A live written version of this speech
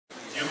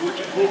go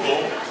to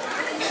Google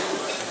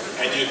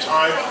and you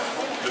type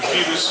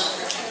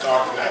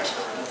thephilus.net,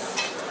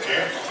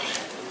 okay?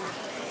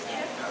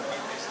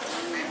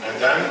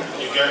 And then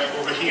you get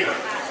over here,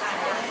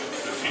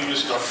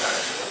 thephilus.net.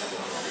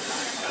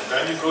 And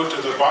then you go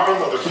to the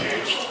bottom of the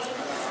page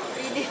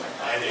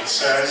and it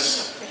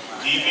says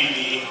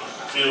DVD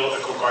field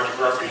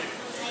echocardiography,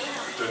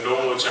 the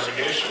normal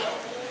examination.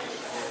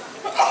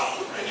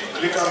 And you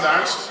click on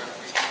that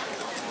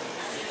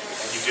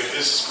and you get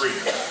this screen.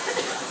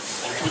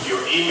 You put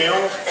your email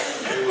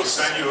and it will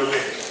send you a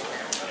link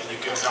and you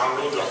can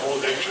download the whole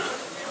lecture.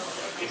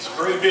 It's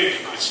very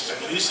big, it's at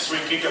least 3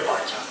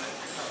 gigabytes.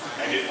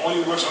 And it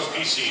only works on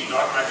PC,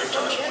 not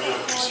Macintosh, only on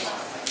PC.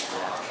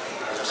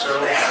 So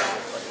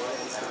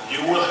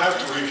you will have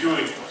to review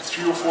it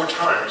 3 or 4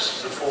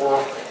 times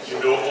before you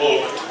know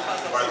all of it.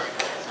 But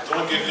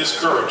don't get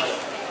discouraged.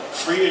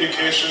 Free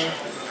education,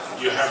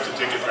 you have to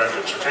take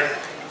advantage, okay?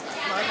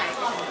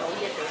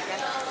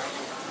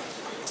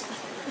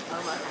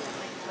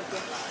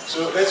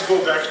 So let's go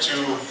back to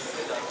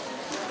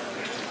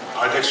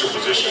our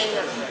dextroposition.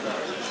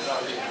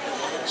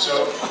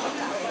 So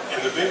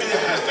in the baby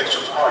that has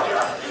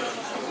dextrocardia,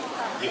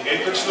 the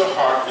apex of the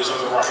heart is on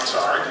the right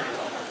side.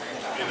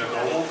 In the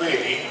normal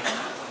baby,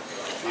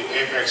 the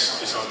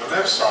apex is on the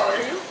left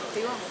side.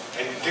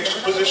 And in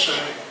dextroposition,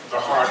 the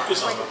heart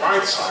is on the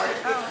right side.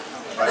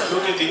 By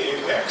looking at the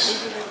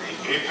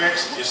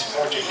apex is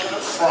pointing to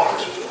the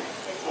front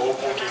or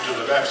pointing to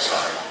the left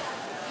side.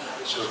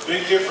 So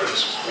big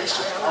difference.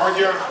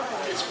 Dextrocardia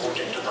is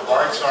pointing to the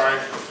right side.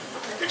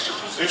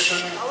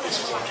 Dextroposition is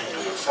pointing to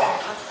the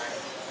front.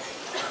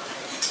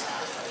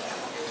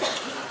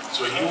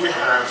 So here we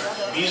have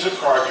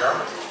mesocardia.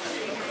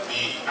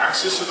 The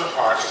axis of the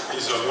heart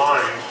is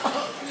aligned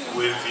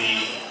with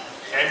the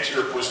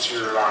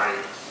anterior-posterior line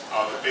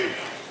of the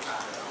baby.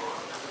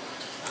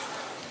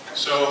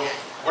 So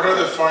what are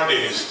the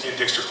findings in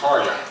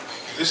dextrocardia?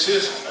 This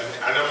is an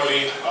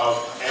anomaly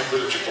of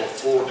embryological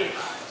folding.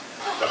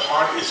 The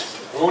heart is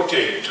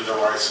rotating to the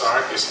right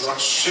side, it's not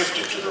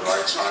shifted to the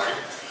right side,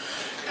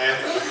 and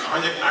the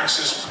cardiac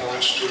axis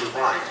points to the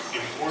right.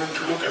 Important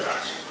to look at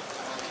that.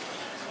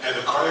 And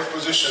the cardiac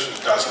position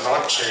does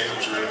not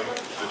change during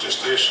the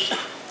gestation.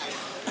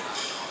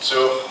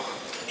 So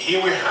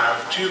here we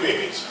have 2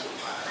 babies,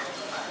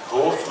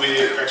 both with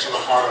the apex of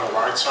the heart on the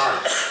right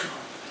side.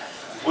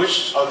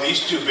 Which of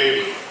these 2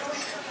 babies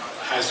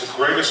has the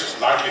greatest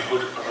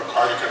likelihood of a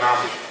cardiac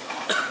anomaly?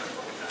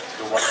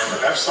 The one on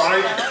the left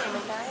side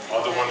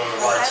or the one on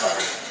the right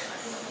side?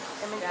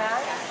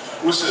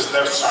 Who says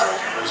left side?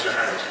 Raise your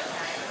hand.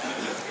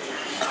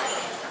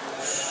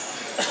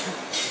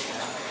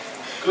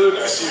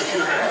 Good, I see a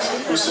few hands.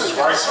 Who says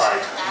right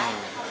side?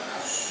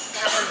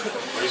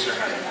 Raise your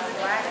hand.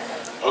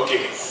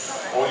 Okay,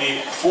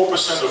 only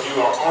 4% of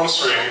you are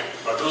answering,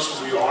 but those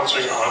of you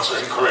answering are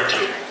answering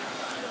correctly.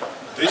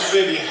 This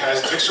baby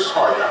has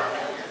dextrocardia,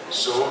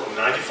 so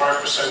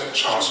 95%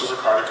 chance of a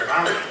cardiac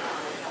anomaly.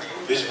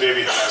 This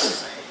baby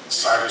has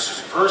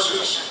situs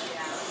inversus,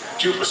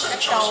 2%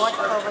 chance of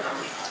cardiac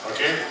anomaly.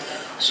 Okay?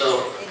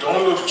 So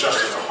don't look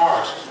just at the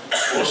heart,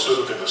 also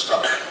look at the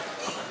stomach.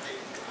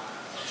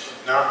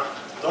 Now,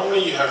 not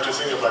only you have to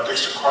think about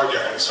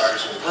dextrocardia and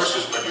situs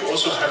inversus, but you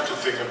also have to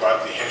think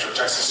about the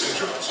heterotaxis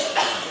syndromes.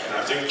 And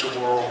I think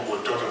tomorrow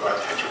we'll talk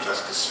about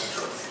heterotaxis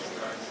syndrome.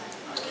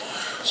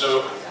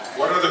 So,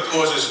 what are the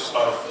causes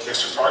of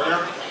dextrocardia,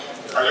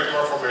 cardiac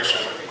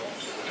malformation,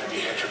 and the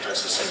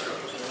heterotaxis syndrome?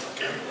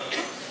 Okay?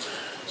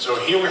 So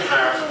here we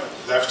have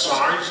left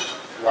side,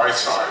 right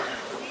side.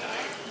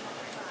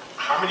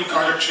 How many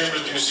cardiac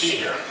chambers do you see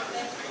here?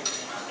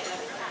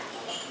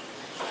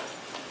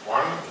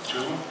 1,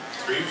 2,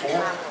 3,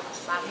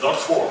 4? Not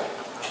 4.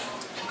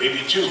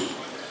 Maybe 2.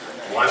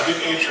 1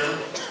 big atrium,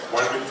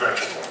 1 big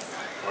ventricle.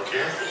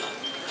 Okay?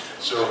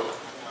 So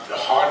the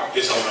heart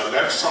is on the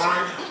left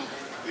side.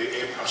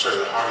 The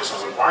heart is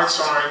on the right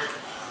side.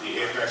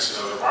 The apex is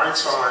on the right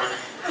side.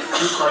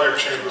 2 cardiac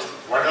chambers.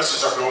 What else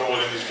is abnormal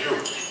in this view?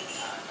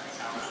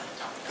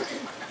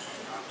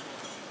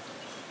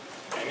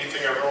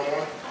 Anything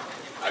abnormal?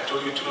 I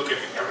told you to look at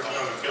everything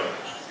on the film.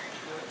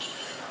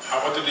 How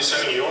about the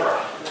descending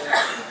aorta?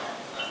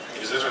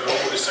 Is it a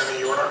normal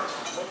descending aorta?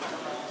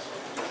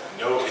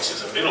 No, it's in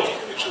the middle.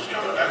 It should be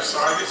on the left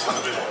side, it's in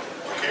the middle.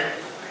 Okay?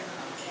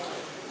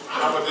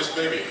 How about this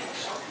baby?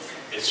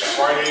 It's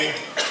Friday,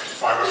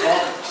 5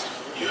 o'clock.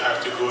 You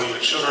have to go get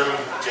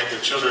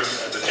your children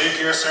at the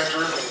daycare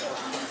center,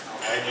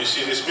 and you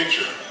see this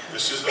picture.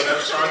 This is the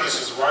left side,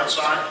 this is the right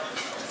side,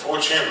 4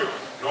 chamber.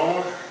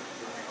 Normal?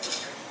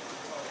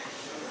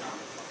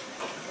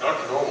 Not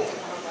normal.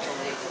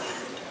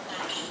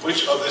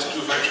 Which of these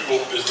 2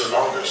 ventricles is the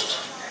longest?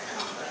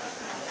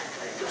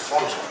 The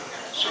front one.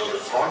 So the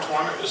front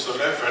one is the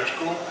left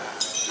ventricle.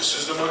 This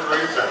is the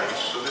moderated vein.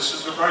 So this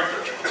is the right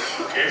ventricle.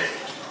 Okay?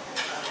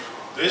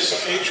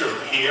 This atrium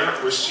here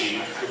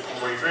receives the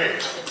pulmonary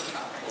vein.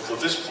 Although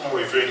this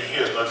pulmonary vein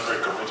here is not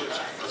very committed.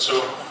 But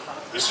so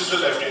this is the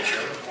left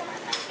atrium,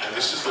 and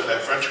this is the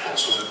left ventricle.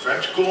 So the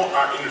ventricles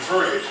are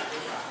inverted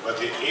but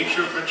the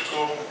atrial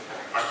ventricle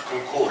are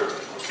concordant,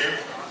 okay?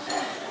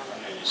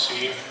 And you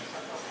see,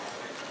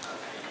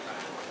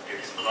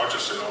 it's not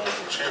just a normal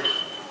full chamber.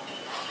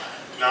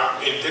 Now,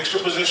 in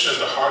dextral position,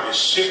 the heart is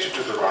shifted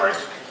to the right,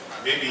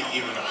 maybe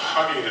even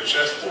hugging the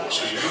chest wall.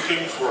 So you're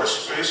looking for a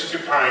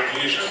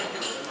space-occupying lesion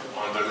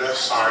on the left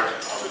side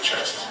of the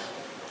chest.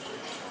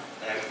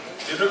 And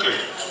typically,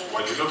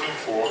 what you're looking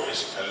for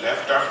is a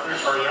left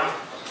diaphragmatic hernia,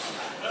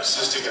 a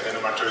cystic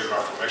adenomatoid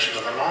malformation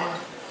of the lung,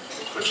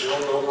 vaginal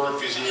lobar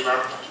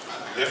emphysema,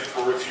 left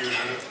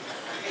profusion,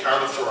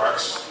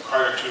 cardiothorax,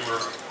 cardiac tumor,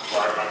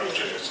 right lung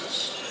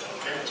angiogenesis.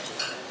 Okay?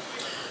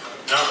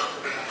 Now,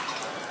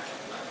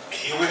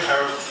 here we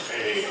have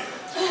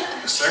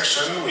a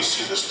section. We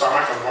see the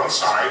stomach on one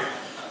side,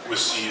 we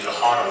see the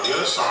heart on the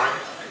other side.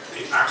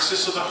 The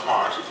axis of the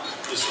heart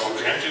is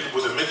oriented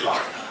with the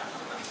midline.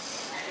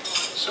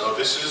 So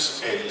this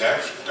is a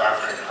left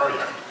diaphragmatic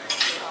hernia.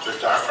 The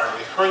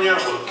diaphragmatic hernia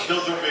will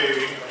kill the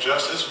baby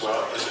just as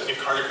well as any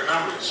cardiac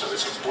anomaly, so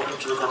it's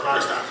important to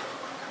recognize that.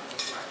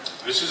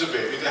 This is a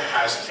baby that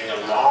has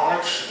a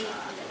large,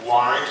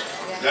 wide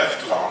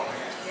left lung.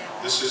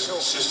 This is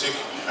cystic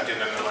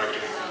adenomatoid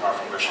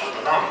malformation of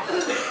the lung.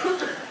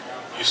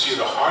 You see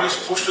the heart is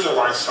pushed to the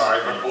right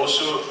side, but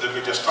also the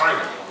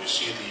mediastinum. You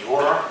see the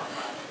aorta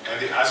and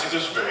the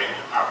azygos vein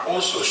are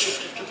also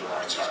shifted to the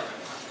right side.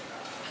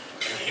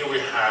 And here we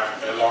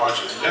have a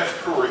large left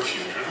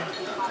profusion.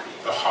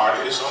 The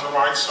heart is on the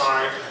right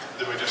side,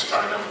 the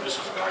mediastinum is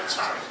on the right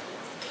side.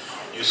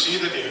 You see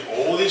that in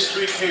all these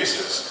three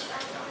cases,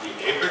 the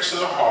apex of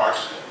the heart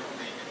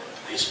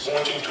is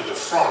pointing to the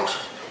front,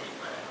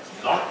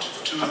 not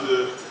to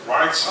the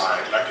right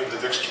side, like in the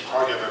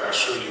dextrocardia that I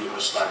showed you in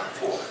the slide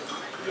before.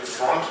 To the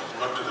front,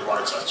 not to the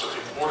right side. So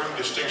important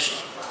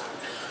distinction.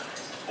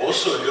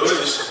 Also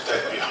notice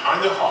that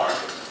behind the heart,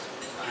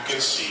 you can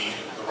see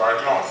the right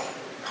lung.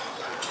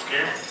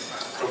 Okay?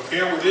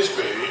 Compare with this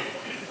baby,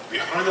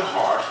 behind the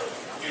heart,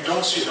 you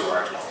don't see the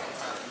right lung.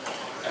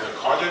 And the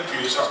cardiac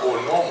views are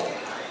all normal.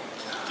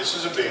 This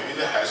is a baby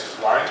that has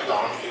right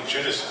lung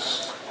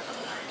angiogenesis.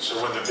 So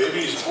when the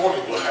baby is born,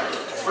 it will have a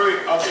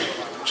very ugly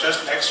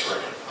chest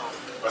x-ray.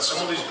 But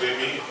some of these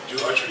babies do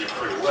actually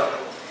pretty well.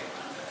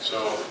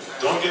 So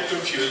don't get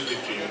confused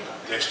between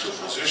dextral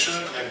position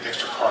and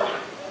dextrocardia.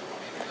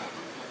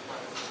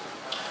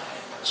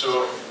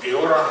 So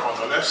aorta on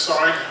the left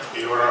side,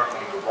 aorta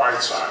on the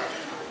right side.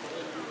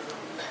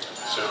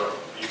 So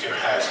you can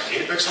have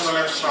apex on the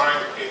left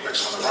side,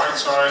 apex on the right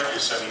side, you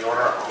have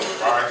aorta on the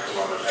right and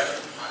on the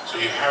left. So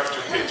you have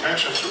to pay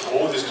attention to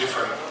all these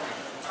different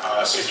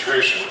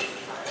situations.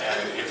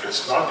 And if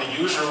it's not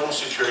the usual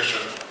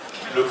situation,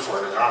 look for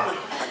an anomaly.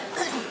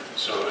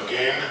 So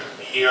again,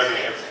 here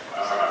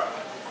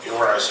the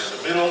aorta is in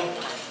the middle,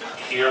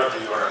 here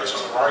the aorta is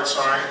on the right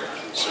side.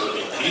 So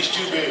in these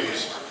two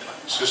babies,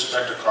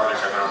 suspect a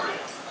cardiac anomaly.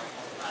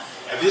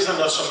 And these are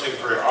not something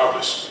very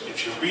obvious.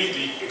 If you read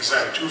the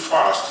exam too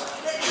fast,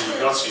 you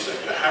will not see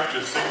that. You have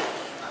to think,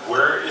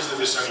 where is the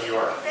descending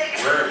aorta?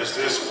 Where is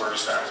this? Where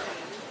is that?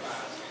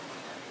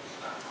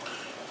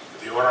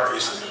 The aorta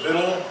is in the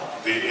middle,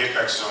 the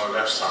apex is on the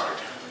left side.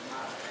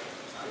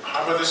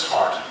 How about this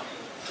heart?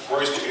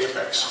 Where is the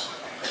apex?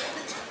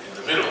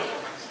 In the middle.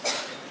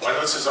 Why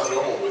not say I'm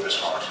normal with this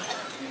heart?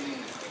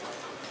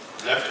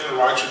 Left and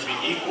right should be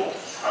equal.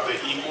 Are they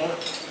equal?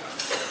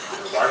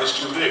 The right is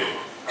too big.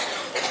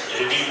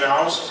 AV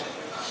valves,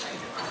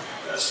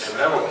 that's same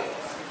level.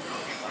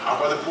 How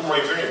about the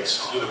pulmonary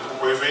veins? Do the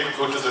pulmonary vein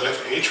go to the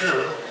left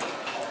atrium,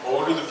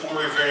 or do the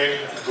pulmonary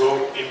vein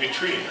go in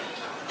between?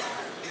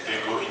 They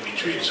go in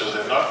between, so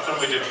they're not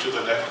committed to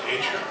the left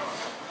atrium.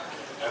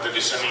 And the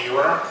descending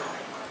aorta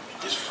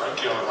is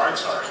frankly on the right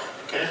side.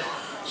 Okay?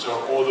 So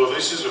although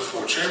this is a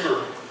four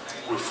chamber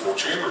with four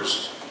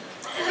chambers,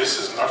 this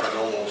is not a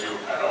normal view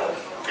at all.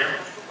 Okay?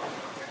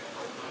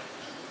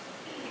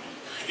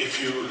 If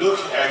you look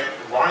at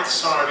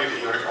right-sided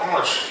aortic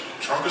arch,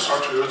 truncus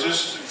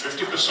arteriosus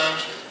 50%,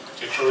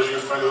 tetralogy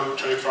of Fallot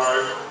 25%,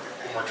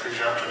 pulmonary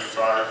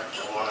 25%,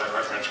 and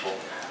right ventricle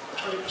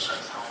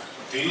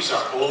 20%. These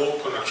are all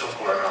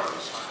conotruncal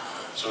anomalies.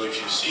 So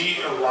if you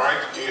see a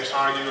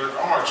right-sided aortic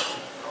arch,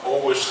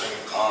 always think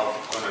of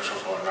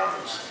conotruncal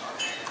anomalies.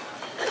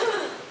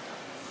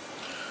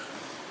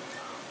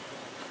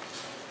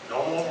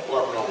 Normal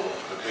or abnormal?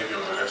 The baby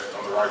on the left,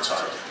 on the right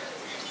side.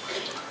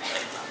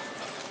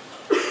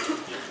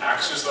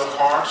 Axis of the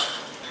heart,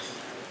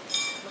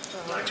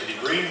 90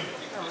 degree.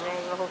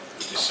 The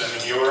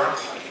descending aorta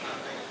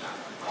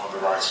on the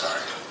right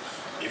side.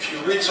 If you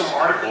read some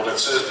article that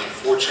says the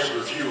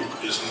four-chamber view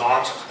is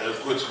not a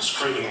good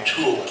screening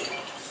tool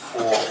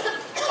for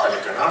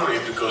cardiac anomaly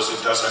because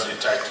it doesn't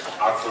detect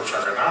outflow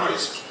tract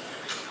anomalies,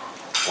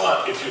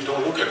 well, if you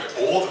don't look at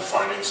all the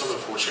findings of the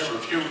four-chamber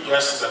view,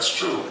 yes, that's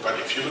true. But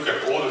if you look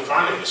at all the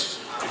findings,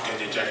 you can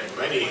detect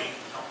many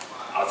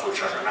outflow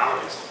tract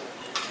anomalies.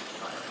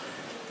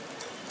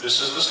 This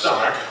is the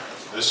stomach.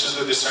 This is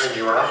the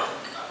descending aorta.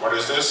 What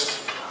is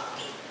this?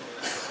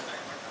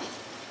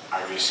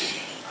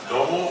 IVC.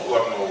 Normal or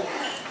abnormal?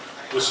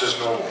 Who says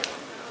normal?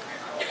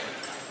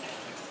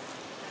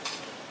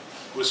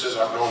 Who says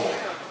abnormal?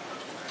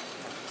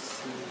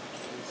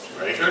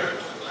 Very good.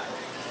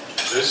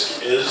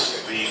 This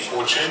is the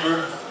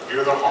four-chamber view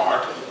of the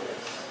heart.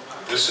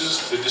 This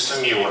is the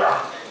descending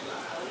aorta.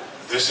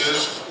 This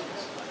is,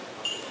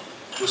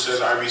 who says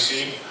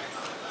IVC?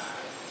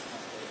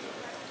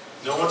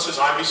 No one says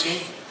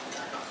IVC?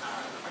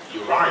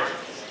 You're right.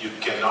 You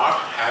cannot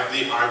have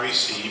the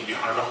IVC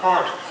behind the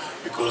heart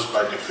because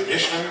by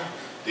definition,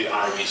 the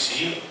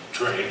IVC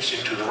drains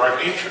into the right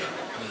atrium.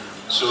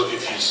 So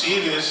if you see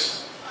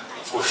this,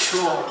 for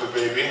sure the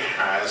baby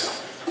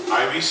has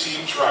IVC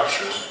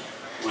interaction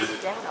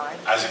with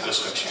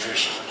azygos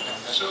continuation.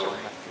 So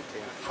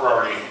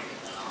probably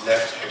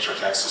left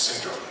heterotaxis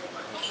syndrome.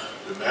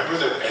 Remember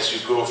that as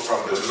you go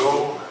from the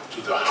low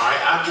to the high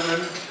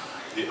abdomen,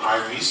 the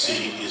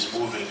IVC is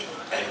moving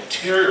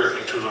anterior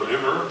into the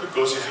liver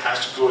because it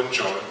has to go and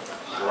join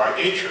the right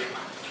atrium.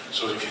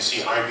 So if you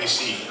see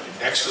IVC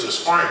next to the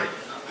spine,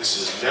 this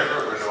is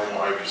never a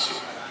normal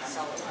IVC.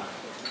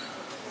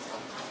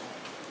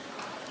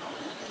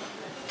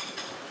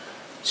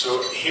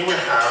 So here we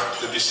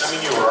have the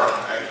descending aorta,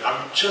 and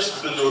I'm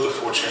just below the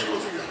four-chamber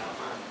view.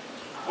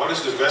 What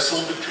is the vessel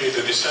between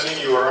the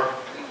descending aorta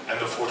and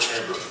the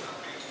four-chamber?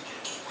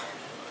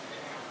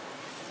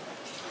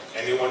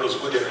 Anyone who's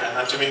good at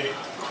anatomy?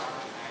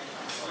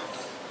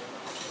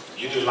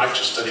 You didn't like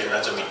to study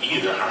anatomy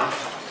either, huh?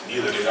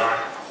 Neither did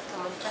I.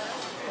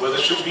 Well,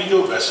 there should be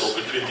no vessel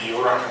between the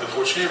aorta and the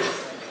four-chamber.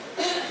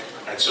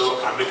 And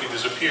so I'm making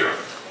this appear.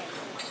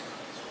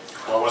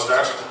 What was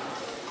that?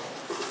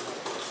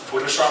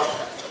 Photoshop?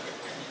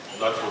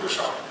 Not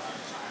Photoshop.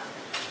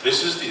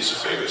 This is the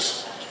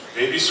esophagus.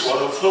 Baby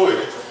swallow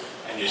fluid,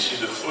 and you see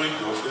the fluid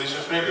go for the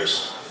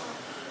esophagus.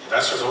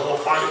 That's a normal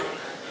finding.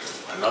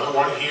 Another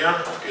one here,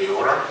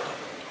 aorta,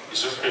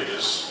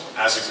 esophagus,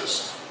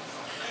 azygos.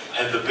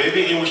 And the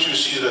baby in which you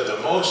see that the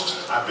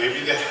most are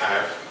baby that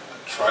have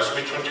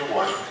trisomy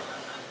 21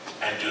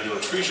 and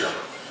duodenotresia,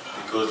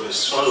 because they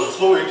swallow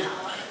fluid,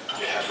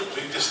 they have a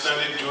big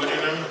distended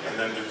duodenum, and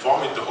then they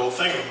vomit the whole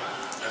thing,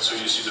 and so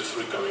you see the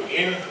fluid coming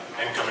in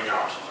and coming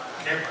out.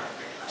 Okay?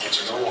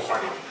 It's a normal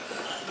finding.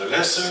 The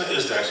lesson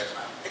is that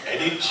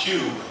any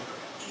tube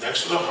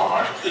next to the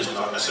heart is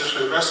not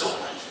necessarily a vessel.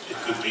 It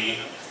could be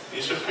the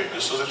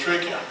esophagus or the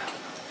trachea.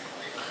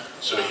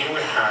 So here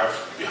we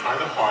have, behind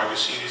the heart, you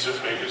see the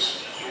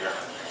esophagus here,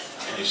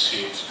 and you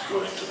see it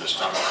going to the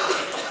stomach.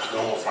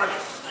 Normal finding.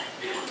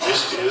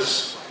 This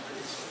is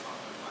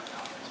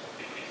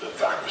the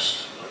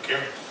thymus,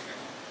 okay?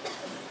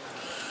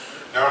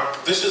 Now,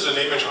 this is an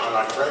image I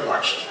like very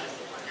much.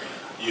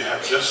 You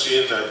have just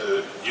seen that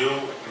the new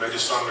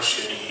Medicine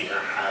machine here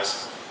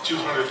has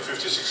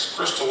 256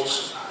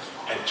 crystals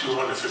and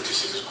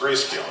 256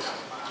 grayscales.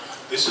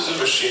 This is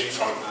a machine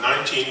from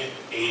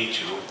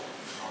 1982.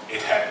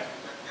 It had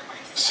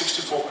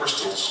 64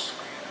 crystals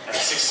and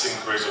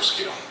 16 grays of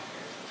scale.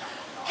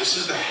 This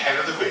is the head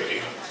of the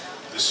baby.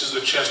 This is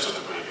the chest of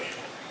the baby.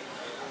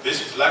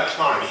 This black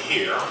line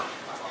here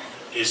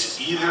is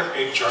either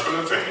a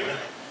jugular vein,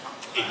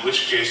 in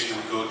which case you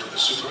would go to the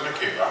supravena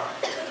cava,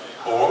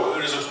 or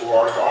it is a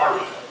carotid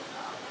artery.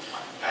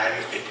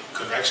 And it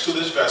connects to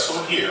this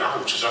vessel here,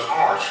 which is an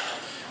arch,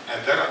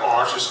 and that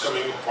arch is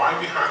coming right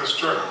behind the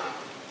sternum.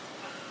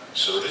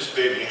 So this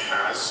baby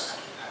has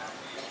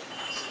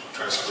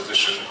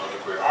transposition of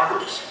the great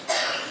arteries.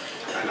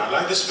 And I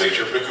like this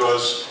picture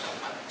because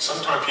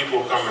sometimes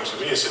people come to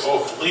me and say, oh,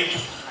 Phillipe,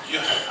 you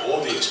have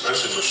all the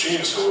expensive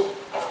machines, so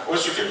of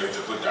course you can make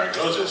the good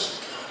diagnosis.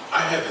 I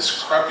have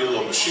this crappy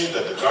little machine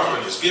that the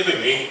government is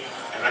giving me,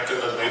 and I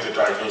cannot make the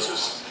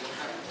diagnosis.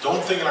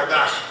 Don't think like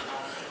that.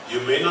 You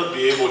may not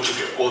be able to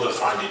get all the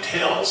fine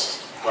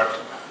details, but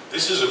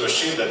this is a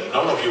machine that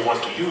none of you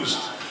want to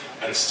use,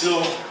 and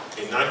still,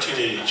 in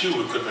 1982,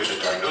 we could make a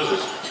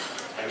diagnosis.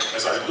 And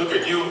as I look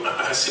at you,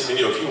 I see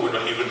many of you were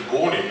not even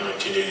born in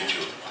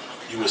 1982.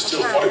 You were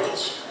still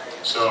follicles.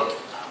 So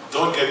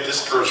don't get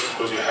discouraged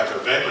because you have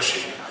a bad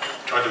machine.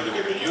 Try to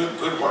get a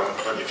good one,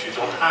 but if you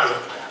don't have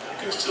it,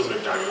 you can still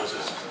make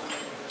diagnosis.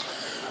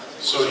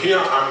 So here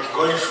I'm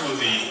going through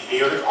the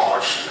aortic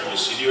arch, and you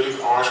see the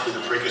aortic arch with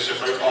the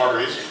brachiocephalic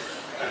arteries,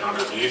 and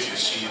underneath you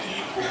see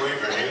the pulmonary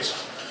veins.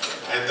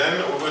 And then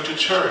we're going to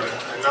turn,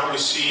 and now we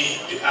see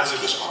the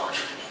azygos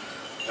arch.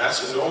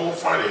 That's a normal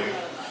finding,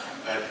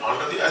 and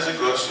under the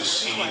azygos you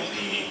see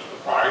the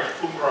right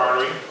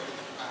pulmonary artery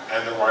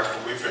and the right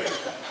pulmonary vein.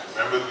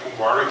 Remember, the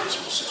pulmonary artery is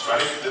more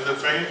cephalic than the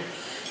vein,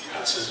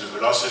 and since the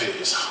velocity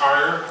is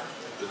higher,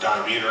 the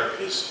diameter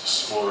is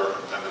smaller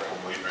than the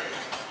pulmonary vein.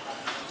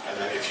 And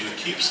then if you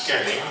keep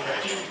scanning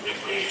and you make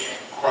a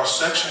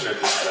cross-section at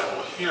this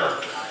level here,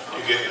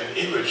 you get an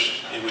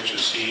image in which you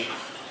see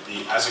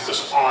the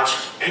azygos arch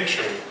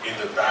entering in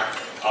the back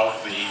of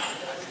the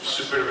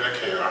superior vena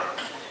cava,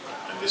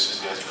 and this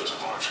is the azygos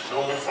arch.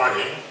 Normal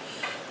finding,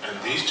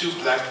 and these two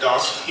black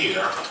dots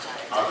here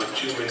are the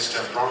two main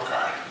stem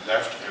bronchi,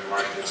 left and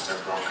right main stem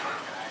bronchi.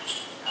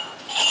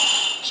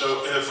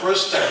 So in the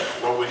first step,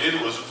 what we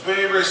did was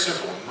very, very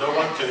simple. No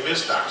one can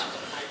miss that.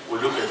 We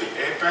look at the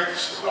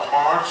apex, the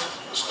heart,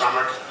 the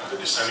stomach, and the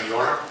descending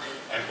aorta,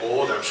 and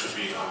all of them should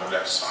be on the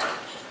left side.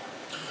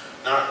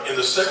 Now, in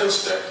the second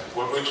step,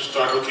 we're going to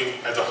start looking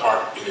at the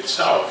heart in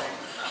itself,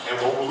 and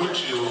what we're going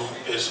to do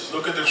is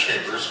look at the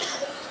chambers.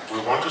 We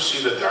want to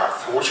see that there are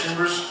 4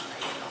 chambers.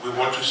 We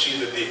want to see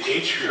that the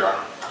atria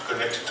are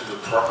connected to the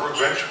proper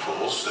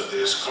ventricles, that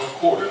there is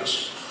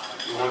concordance.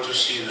 We want to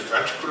see the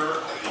ventricular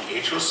and the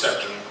atrial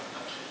septum,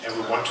 and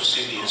we want to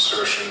see the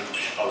insertion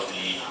of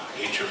the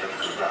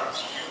atrioventricular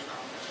valves.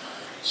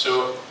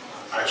 So,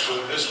 I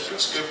showed this, we can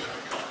skip.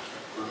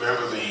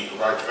 Remember, the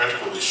right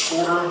ventricle is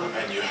shorter,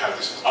 and you have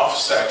this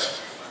offset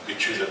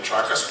between the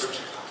tricuspid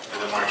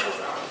and the mitral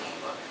valve.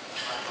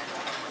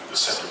 The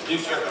septal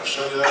defect, I've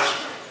shown you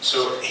that.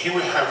 So here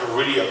we have a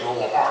really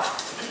abnormal heart.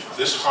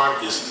 This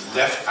heart is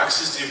left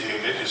axis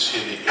deviated. You see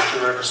the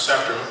atrioventricular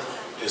septum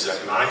is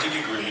at 90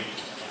 degrees,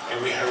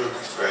 and we have a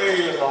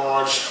very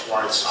large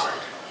right side.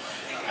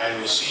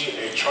 And we see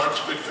a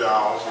tricuspid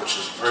valve, which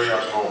is very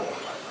abnormal.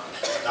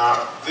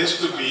 Now, this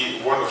could be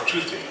one of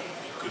 2 things.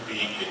 Could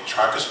be a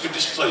tricuspid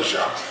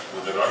dysplasia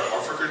with a lot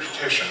of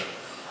regurgitation,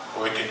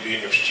 or it can be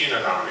an Epstein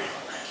anomaly.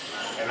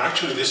 And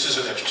actually, this is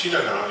an Epstein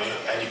anomaly,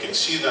 and you can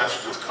see that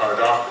with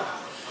cardiopathy.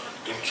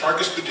 In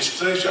tricuspid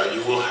dysplasia,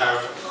 you will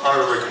have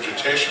cardiac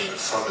regurgitation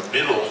from the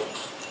middle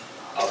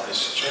of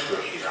this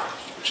chamber here,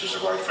 which is the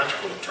right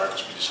ventricle in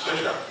tricuspid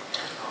dysplasia.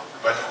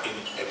 But in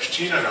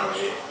Epstein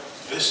anomaly,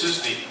 this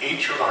is the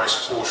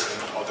atrialized portion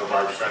of the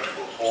right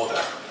ventricle, all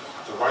that.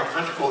 The right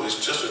ventricle is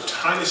just a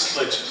tiny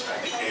slit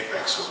at the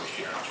apex over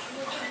here.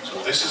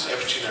 So this is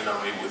Epstein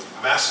anomaly with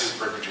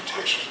massive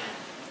regurgitation.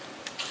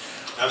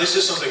 Now this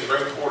is something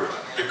very important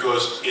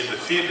because in the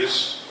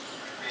fetus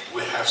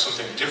we have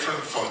something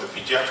different from the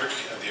pediatric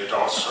and the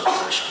adult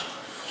circulation.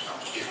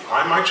 If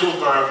my mitral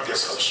valve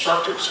gets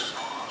obstructed,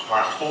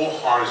 my whole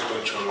heart is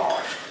going to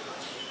enlarge.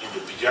 In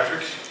the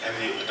pediatric and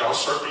the adult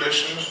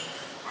circulation,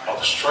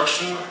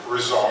 obstruction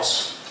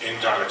results in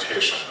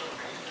dilatation.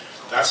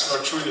 That's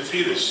not true in the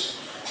fetus.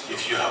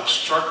 If you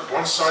obstruct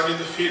one side in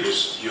the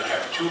fetus, you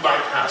have 2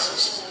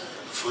 bypasses,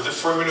 through the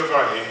foramina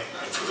vitae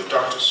and through the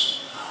ductus.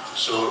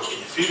 So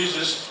in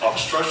fetuses,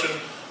 obstruction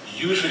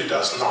usually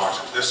does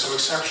not, there's some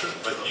exception,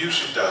 but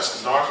usually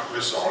does not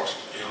result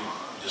in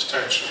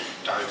distension,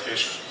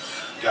 dilatation.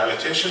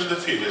 Dilatation in the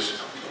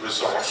fetus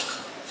results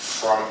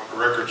from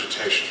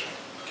regurgitation.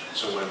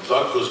 So when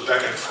blood goes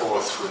back and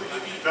forth through the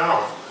AV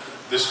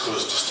valve, this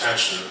causes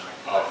distension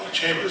of the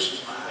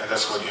chambers, and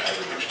that's what you have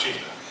in Epstein.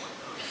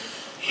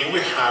 Here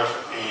we have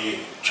a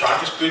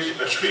tricuspid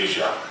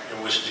atresia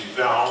in which the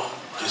valve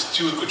is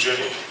too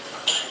echogenic.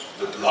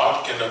 The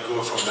blood cannot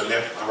go from the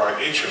left to the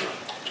right atrium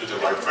to the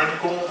right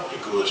ventricle.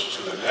 It goes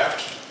to the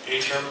left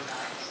atrium,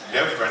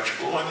 left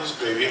ventricle, and this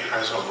baby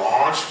has a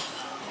large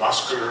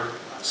muscular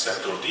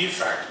septal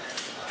defect,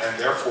 and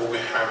therefore we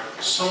have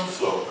some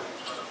flow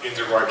in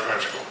the right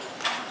ventricle.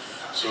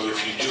 So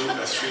if you do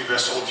a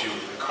 3-vessel view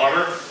in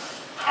color,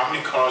 how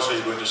many colors are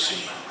you going to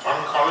see?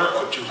 1 color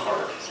or 2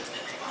 colors?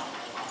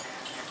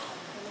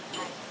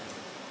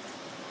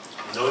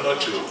 No,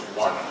 not 2,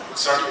 1,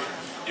 exactly.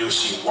 You'll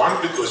see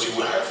 1 because you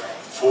will have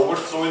forward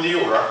flow in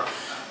the aura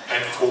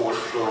and forward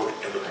flow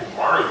in the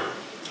pulmonary,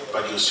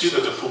 but you'll see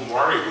that the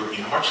pulmonary will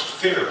be much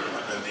thinner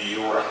than the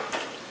aura.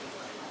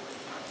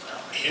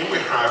 Here we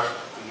have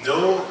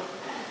no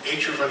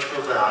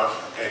atrioventricular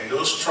valve and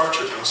no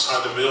structure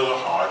inside the middle of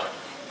the heart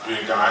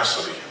during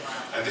diastole.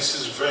 And this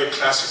is very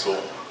classical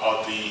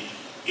of the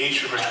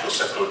atrioventricular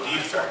septal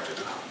defect,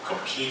 the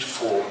complete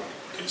form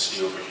you can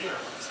see over here.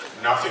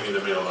 Nothing in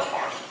the middle of the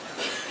heart.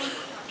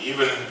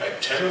 Even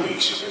at 10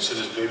 weeks, you can see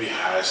this baby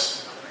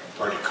has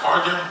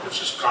bradycardia,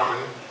 which is common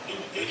in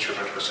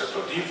atrioventricular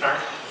septal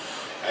defect,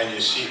 and you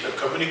see a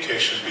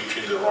communication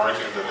between the right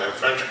and the left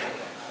ventricle.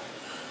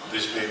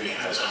 This baby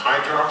has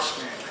high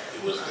drops.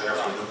 It was there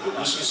for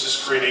nucleolucency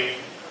screening.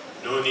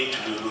 No need to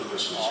do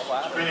nucleolucency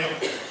screening.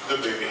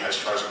 The baby has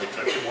trisomy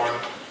 21,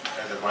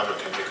 and the mother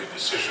can make a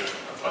decision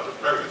about the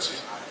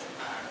pregnancy.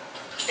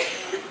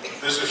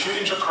 There's a few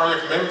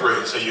intracardiac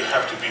membranes that you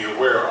have to be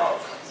aware of.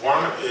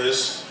 One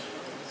is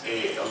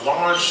a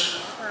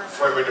large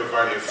foramina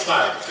vitae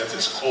flap that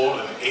is called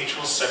an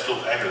atrial septal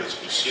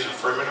aneurysm. You see the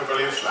foramina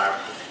vitae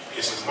flap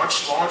is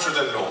much larger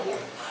than normal,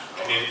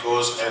 and it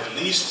goes at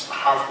least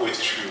halfway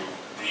through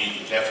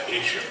the left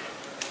atrium.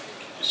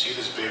 You see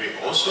this baby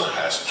also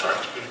has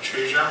tricuspid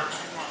atresia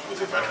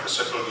with a ventricular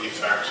septal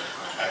defect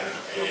and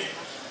a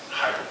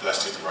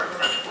hypoplastic right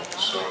ventricle.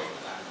 So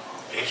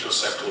atrial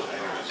septal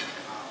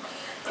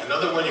aneurysm.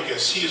 Another one you can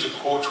see is a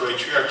courtois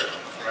atriectomy.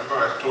 Remember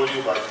I told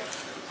you about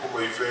the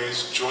pulmonary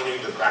veins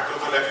joining the back of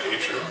the left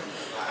atrium,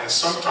 and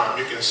sometimes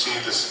you can see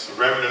this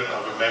remnant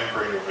of a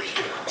membrane over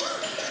here.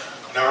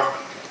 Now,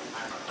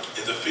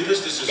 in the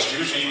fetus, this is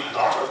usually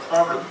not a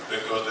problem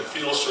because the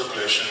fetal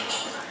circulation,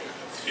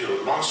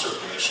 fetal lung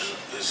circulation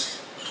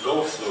is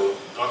low flow,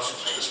 not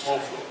small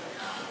flow.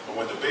 But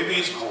when the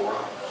baby is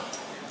born,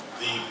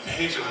 the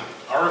patent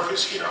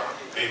orifice here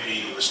may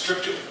be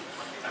restricted,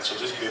 and so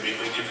this baby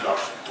may develop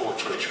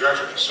courtois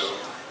atriectomy. So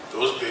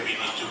those babies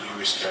need to be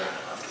rescanned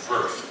after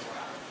birth.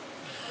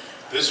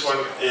 This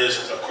one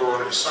is a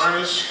coronary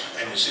sinus,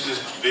 and you see this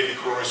baby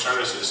coronary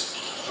sinus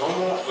is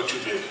normal or too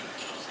big?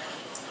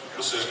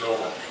 This is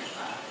normal.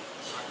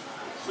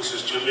 This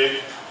is too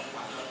big?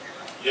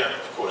 Yeah,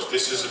 of course.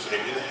 This is a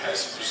baby that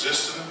has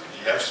persistent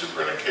left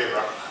superior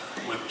cava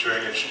with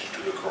drainage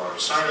into the coronary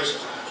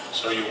sinus,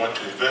 so you want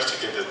to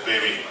investigate that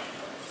baby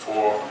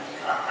for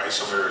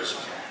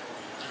isomerism.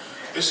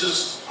 This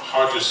is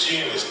hard to see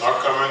and it's not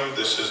common.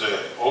 This is an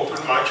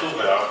open mitral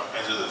valve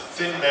and there's a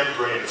thin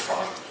membrane in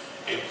front,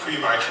 a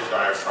premitral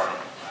diaphragm,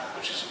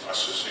 which is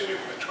associated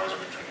with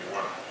trisomy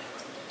 21.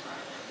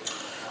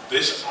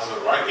 This, on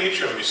the right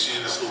atrium, you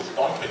see this little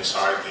bump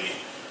inside the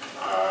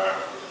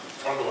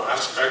frontal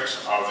aspect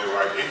of the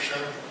right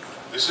atrium.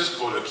 This is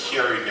called a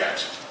Chiari net.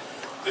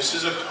 This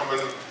is a common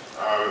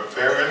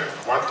variant.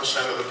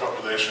 1% of the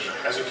population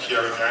has a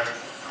Chiari net,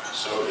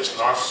 so it's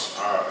not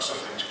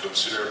something to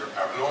consider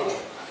abnormal.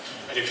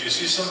 And if you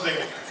see something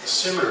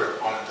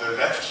similar on the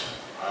left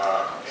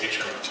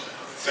atrium,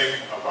 think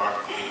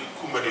about a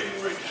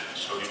Coumadin ridge.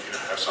 So you can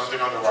have something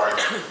on the right,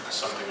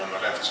 something on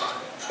the left side.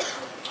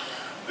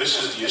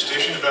 This is the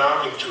eustachian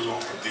valve into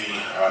the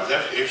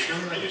left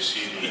atrium, and you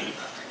see the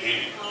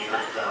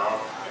aortic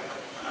valve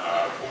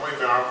and pulmonary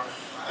valve,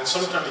 and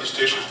sometimes the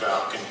eustachian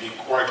valve can be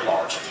quite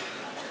large.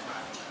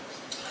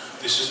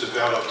 This is the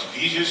valve of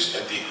Tibesius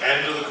at the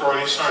end of the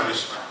coronary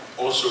sinus,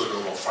 also a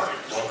normal finding.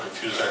 Don't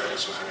confuse that with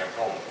something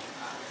abnormal.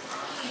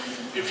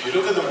 If you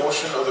look at the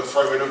motion of the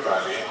foramen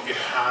valley, it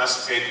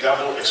has a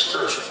double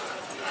excursion.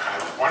 You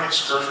have one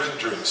excursion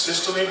during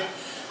systole,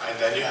 and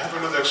then you have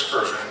another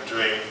excursion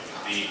during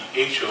the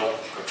atrial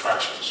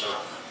contraction. So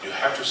you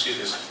have to see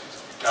this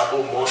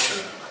double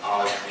motion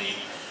of the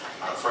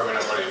foramen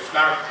valley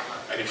flap,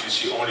 and if you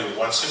see only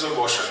one single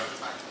motion,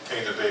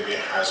 think the baby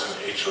has an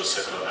atrial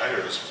septal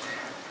aneurysm.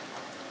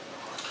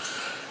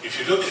 If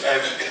you look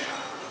at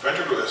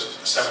ventricular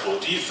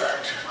septal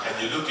defect, and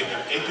you look in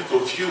an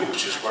apical view,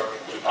 which is what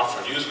we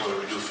often use when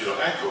we do fetal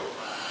echo,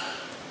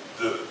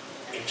 the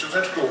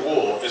interventricular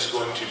wall is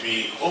going to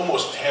be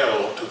almost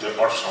parallel to the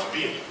ultrasound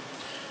beam.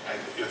 And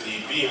if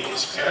the beam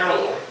is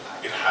parallel,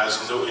 it has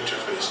no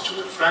interface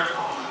to reflect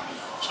on.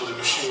 So the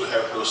machine will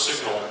have no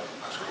signal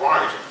to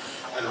write,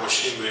 and the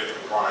machine will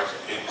write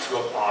a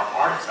drop-bar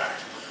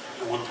artifact.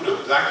 It would put a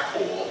black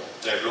hole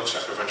that looks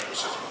like a ventricular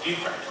septal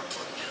defect.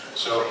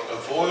 So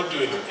avoid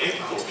doing an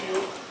apical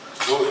view,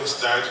 go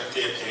instead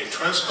in a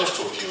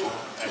transcostal view,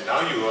 and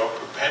now you are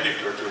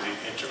perpendicular to the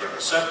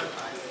interventricular septum.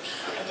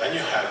 And then you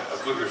have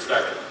a good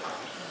reflector.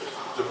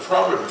 The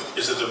problem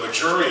is that the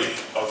majority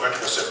of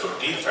ventricular septal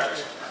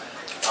defects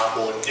are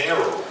more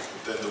narrow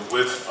than the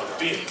width of the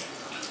beam.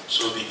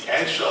 So the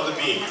edge of the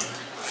beam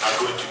are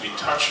going to be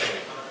touching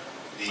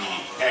the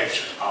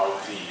edge of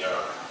the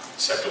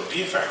septal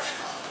defect,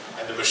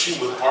 and the machine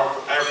will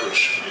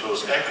average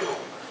those echo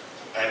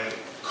and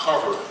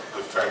cover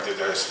the fact that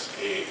there's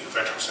a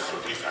ventricular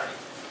septal defect.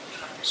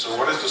 So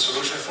what is the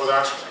solution for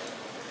that?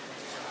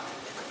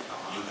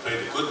 You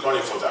paid good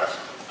money for that.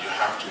 You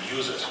have to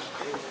use it.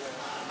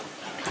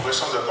 You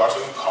press on the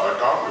button, color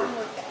Doppler,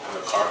 and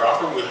the color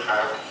Doppler will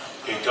have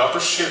a Doppler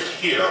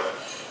shift here,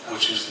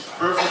 which is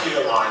perfectly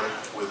aligned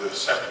with the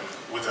septum,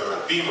 with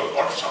a beam of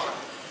ultrasound.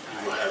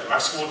 You will have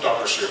maximal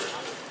Doppler shift,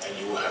 and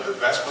you will have the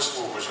best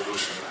possible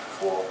resolution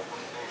for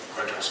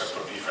ventricular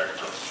septal defect.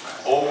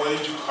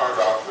 Always do color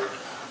Doppler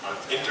on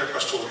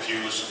intercostal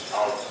views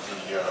of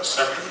the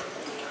septum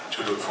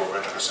to look for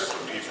ventricular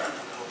septal defect.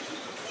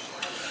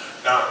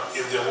 Now,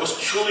 if there was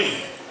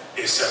truly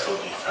a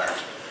septal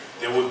defect,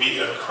 there would be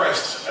a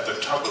crest at the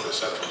top of the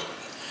septum,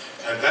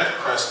 and that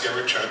crest can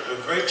return a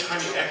very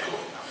tiny echo.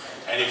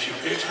 And if you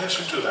pay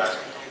attention to that,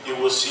 you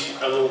will see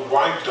a little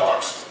white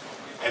dot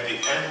at the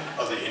end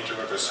of the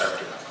interventricular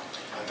septum,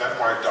 and that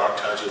white dot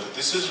tells you that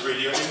this is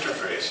really an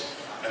interface,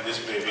 and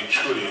this baby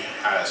truly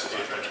has a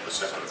ventricular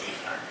septal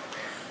defect.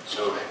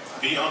 So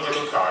be on the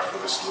lookout for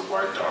this little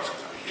white dot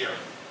over here.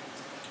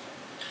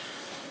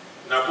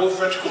 Now both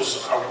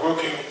ventricles are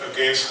working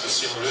against the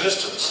same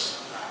resistance,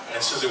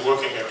 and since they're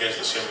working against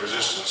the same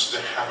resistance,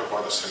 they have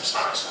about the same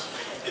size.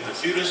 In the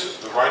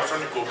fetus, the right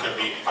ventricle can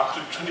be up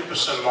to 20%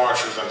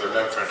 larger than the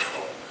left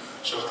ventricle.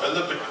 So a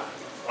little bit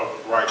of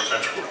right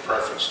ventricle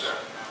preference there.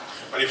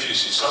 But if you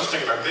see something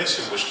like this,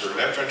 in which the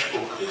left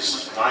ventricle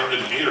is 9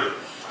 millimeter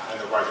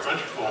and the right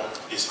ventricle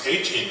is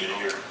 18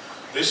 millimeter,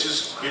 this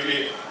is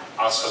really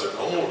outside the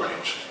normal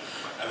range.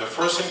 And the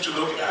first thing to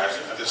look at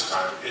this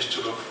time is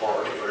to look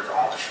for an aortic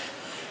arch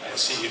and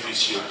see if you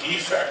see a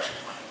defect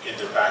in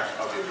the back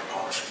of the aortic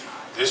arch.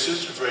 This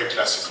is very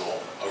classical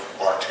of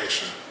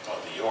coarctation of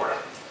the aorta.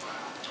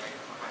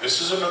 This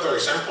is another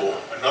example,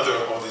 another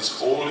of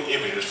these old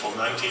images from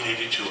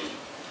 1982.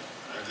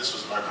 And this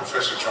was my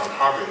professor, John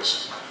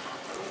Hobbins,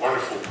 a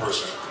wonderful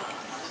person.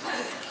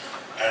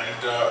 And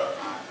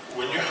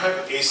when you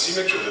have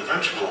asymmetry of the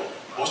ventricle,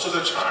 most of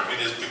the time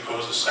it is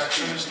because the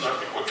section is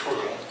not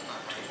equatorial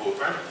to both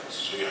ventricles,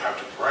 so you have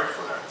to correct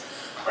for that.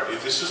 But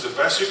if this is the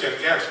best you can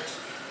get,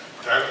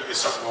 then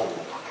it's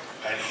abnormal.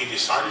 And he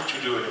decided to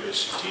do an image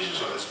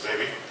synthesis on this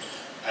baby,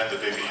 and the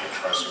baby had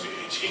trisomy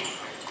 18.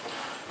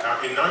 Now,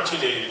 in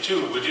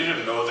 1982, we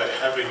didn't know that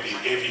having the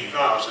AV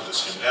valves at the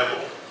same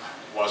level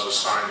was a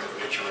sign of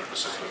atrial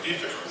perceptual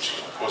defect,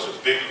 which was a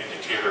big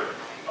indicator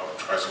of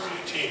trisomy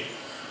 18.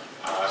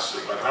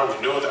 But now we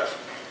know that.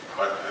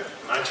 But in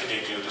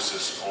 1982, this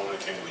is the only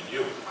thing we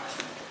knew.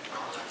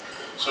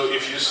 So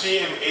if you see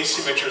an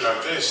asymmetry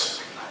like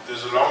this,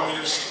 there's a long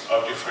list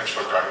of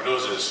differential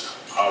diagnosis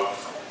of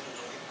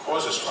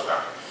causes for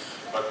that.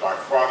 But by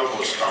far the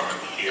most common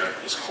here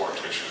is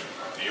coarctation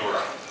of the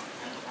aorta.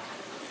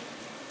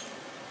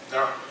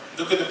 Now,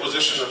 look at the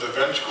position of the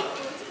ventricle.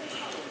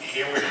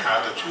 Here we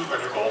have the two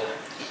ventricles,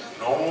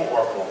 normal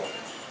or abnormal.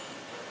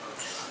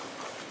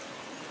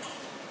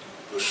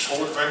 The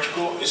short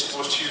ventricle is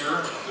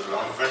posterior, the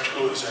long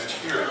ventricle is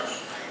anterior.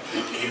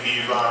 The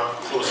AV valve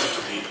closer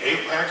to the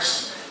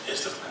apex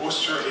is the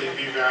posterior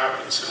AV valve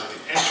instead of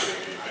the anterior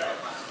AV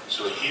valve.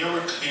 So here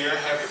we clearly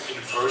have an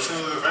inversion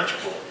of the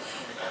ventricle.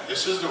 And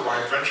this is the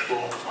right ventricle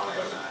on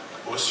the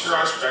posterior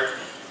aspect.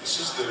 This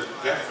is the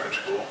left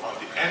ventricle on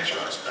the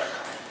anterior aspect.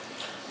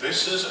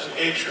 This is an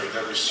atrium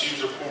that receives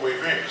the pulmonary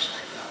veins.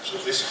 So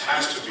this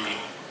has to be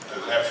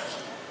the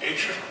left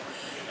atrium.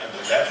 And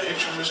the left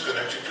atrium is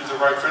connected to the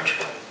right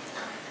ventricle.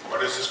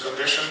 What is this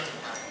condition?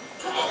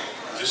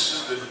 This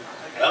is the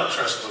L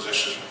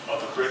transposition of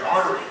the great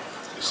artery.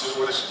 This is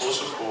what is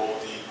also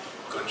called the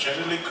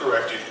congenitally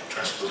corrected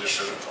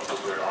transposition of the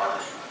great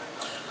artery.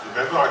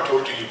 Remember I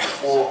told you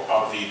before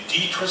of the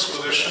D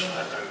transposition,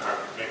 and I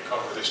may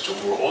cover this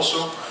tomorrow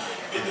also.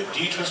 In the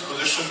D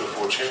transposition, the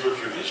four-chamber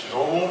view is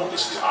normal.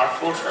 This is the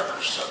outflow tract,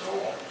 which is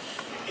abnormal.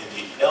 In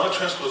the L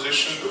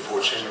transposition, the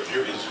four-chamber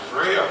view is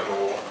very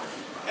abnormal,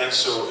 and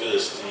so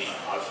is the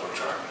outflow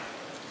tract.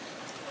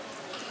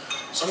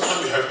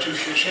 Sometimes we have too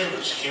few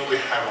chambers. Here we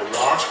have a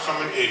large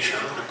common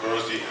atrium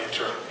because the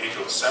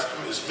interatrial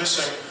septum is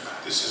missing.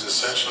 This is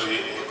essentially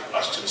a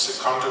ostium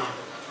secundum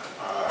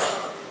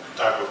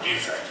type of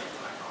defect.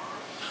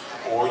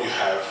 Or you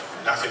have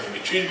nothing in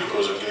between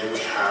because again we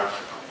have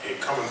a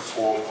common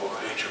form of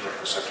atrial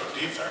perceptual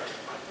defect.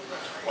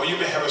 Or you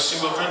may have a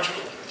single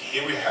ventricle.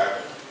 Here we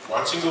have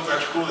one single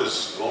ventricle,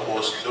 there's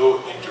almost no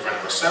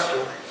interventricular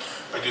septum,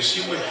 but you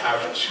see we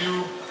have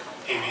two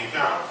AV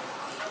valves.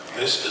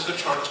 This is the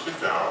tricuspid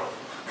valve,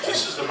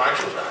 this is the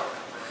mitral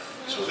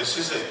valve. So this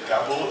is a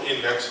double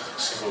inlet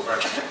single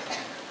ventricle.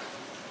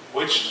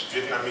 Which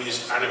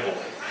Vietnamese animal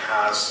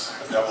has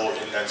a double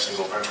inlet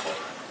single ventricle?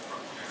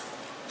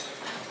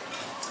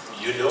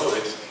 You know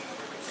it.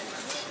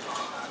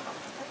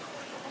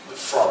 The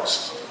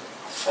frogs.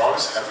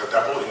 Frogs have a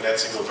double inlet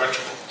single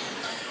ventricle.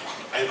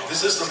 And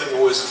this is something that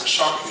always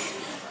shocked me.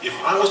 If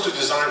I was to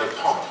design a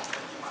pump,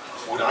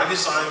 would I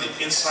design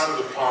the inside of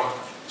the pump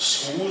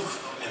smooth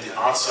and the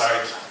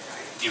outside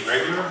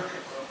irregular?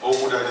 Or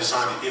would I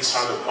design the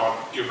inside of the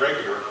pump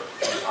irregular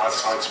and the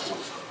outside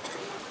smooth?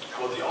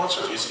 Well, the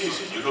answer is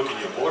easy. You look in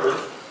your motor,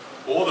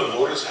 all the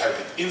motors have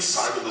the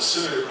inside of the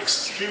cylinder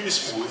extremely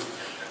smooth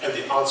and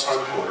the outside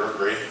of the motor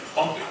very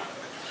bumpy.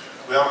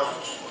 Well,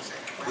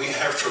 we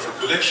have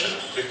trifurculation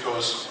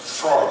because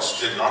frogs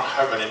did not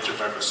have an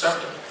interventricular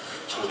septum,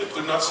 so they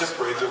could not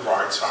separate the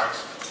right side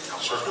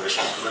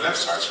circulation from the left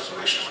side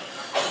circulation.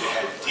 They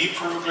had deep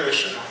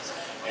trifurculation,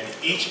 and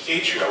each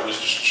atria was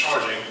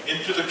discharging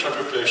into the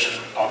trifurculation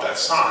of that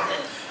side.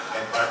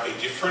 And by a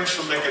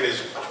differential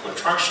mechanism of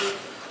contraction,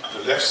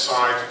 the left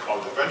side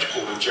of the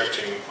ventricle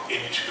ejecting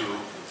into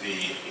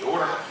the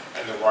aorta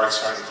and the right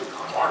side into the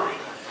pulmonary artery.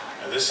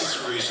 And this is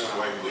the reason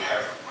why we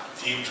have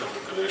deep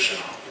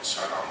trifurculation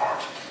inside our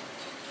heart.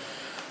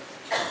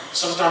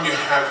 Sometimes you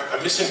have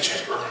a missing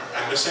chamber,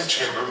 and missing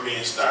chamber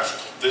means that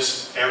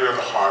this area of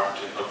the heart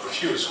did not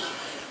perfuse.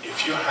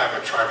 If you have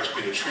a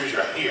tricuspid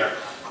atresia here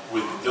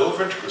with no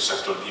ventricular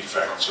septal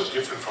defect, so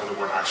different from the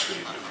one actually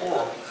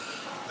before,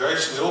 there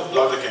is no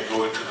blood that can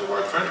go into the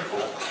right ventricle.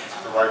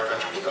 The right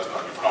ventricle does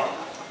not develop.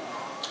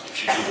 If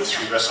you do the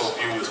three-vessel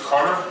view with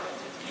color,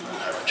 you will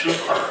have two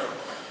colors.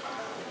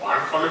 One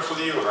color for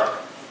the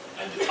aorta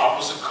and the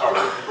opposite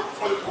color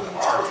for the pulmonary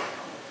artery.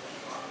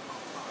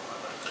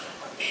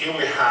 Here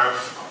we have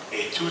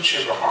a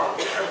two-chamber heart.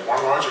 We have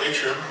one large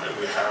atrium and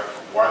we have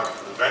one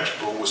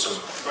ventricle with some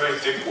very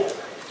thick wall.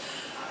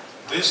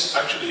 This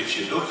actually, if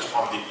you look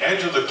on the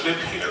edge of the clip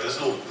here,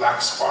 there's a little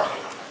black spot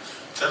here.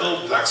 That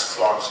little black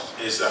spot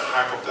is a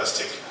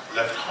hypoplastic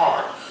left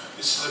heart.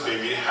 This is a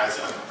baby that has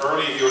an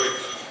early aortic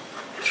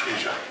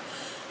atresia.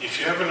 If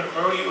you have an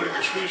early aortic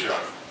atresia,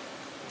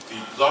 the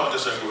blood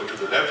doesn't go into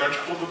the left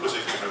ventricle because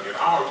it cannot get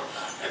out,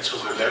 and so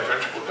the left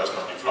ventricle does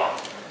not develop.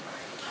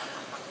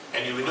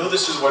 And you will know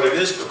this is what it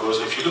is because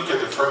if you look at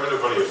the foraminal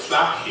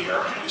flap here,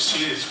 you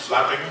see it's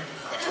flapping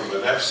from the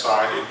left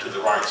side into the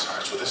right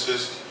side. So this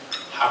is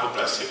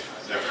hypoplastic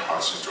left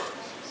heart syndrome.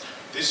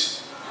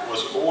 This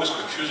was always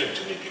confusing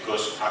to me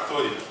because I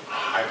thought in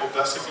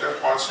hypoplastic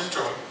left heart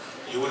syndrome,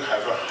 you would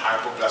have a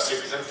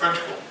hypoplastic left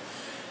ventricle.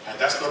 And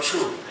that's not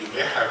true. You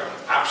may have an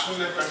absent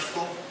left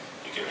ventricle,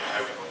 you can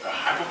have a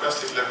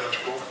hypoplastic left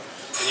ventricle,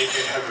 and you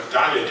can have a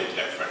dilated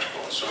left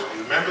ventricle. So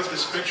remember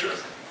this picture,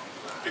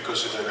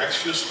 because in the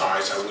next few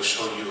slides I will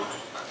show you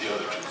the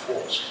other two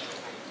forms.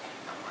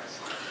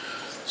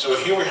 So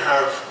here we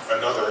have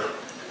another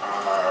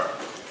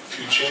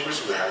few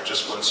chambers. We have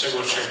just one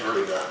single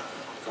chamber in a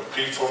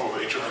complete form of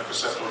atrial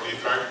conceptual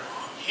defect.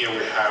 Here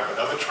we have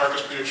another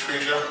tricuspid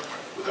atresia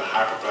with a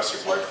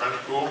hypoplastic right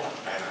ventricle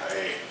and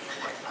a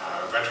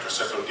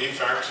ventricular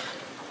defect.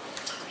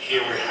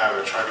 Here we have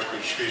a tricuspid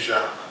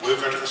atresia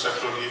with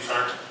ventricular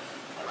defect,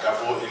 a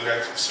double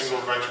inlet single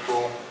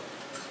ventricle,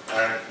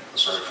 and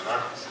sorry for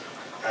that.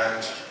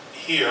 And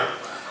here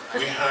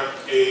we have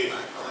a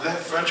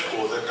left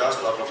ventricle that does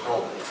not look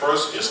normal.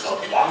 First, it's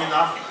not long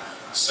enough.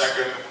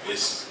 Second,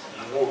 it's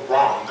more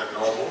round than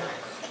normal.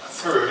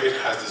 Third, it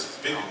has this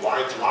big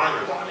white line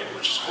around it,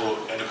 which is called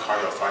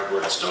endocardial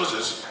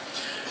fibroelastosis.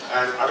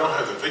 And I don't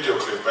have the video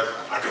clip, but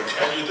I can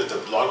tell you that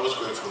the blood was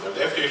going from the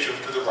left atrium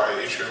to the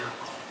right atrium,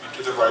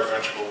 into the right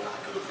ventricle,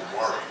 to the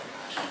pulmonary.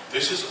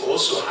 This is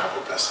also a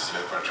hypoplastic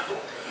left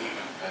ventricle.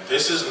 And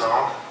this is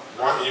now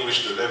one in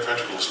which the left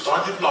ventricle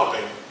started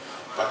developing,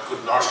 but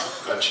could not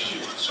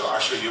continue. So I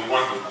show you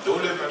one with no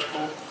left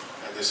ventricle,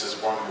 and this is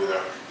one with a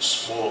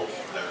small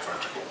left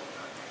ventricle.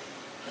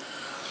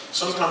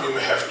 Sometimes you may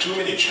have too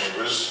many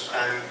chambers,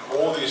 and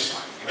all these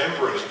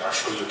membranes that I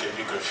show you can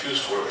be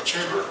confused for a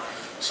chamber.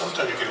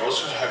 Sometimes you can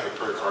also have a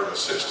pericardial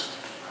cyst.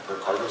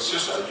 Pericardial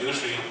cysts are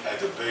usually at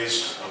the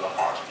base of the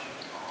heart.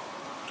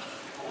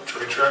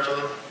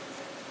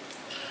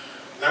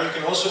 Now you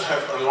can also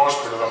have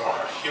enlargement of the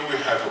heart. Here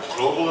we have a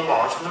global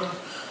enlargement,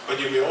 but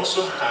you may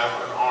also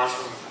have an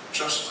enlargement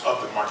just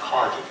of the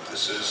myocardium.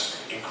 This is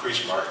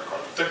increased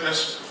myocardial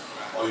thickness,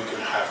 or you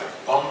can have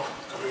a bump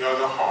coming out of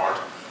the heart,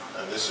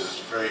 and this is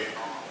very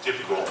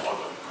typical of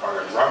the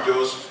cardiac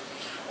rhabdos,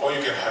 or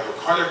you can have a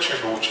cardiac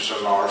chamber which is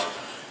enlarged,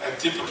 and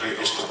typically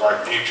it's the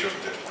right atrium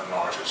that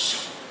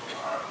enlarges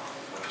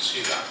when you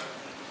see that.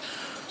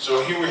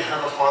 So here we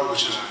have a heart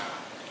which is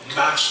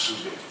much too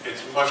big.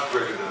 It's much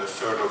greater than a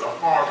third of the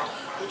heart,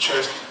 the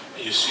chest,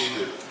 and you see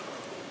the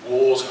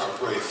walls are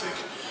very thick.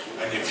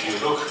 And if you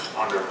look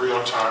under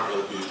real time,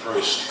 it'll be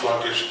very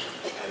sluggish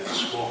and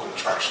small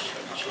contraction.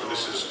 So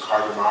this is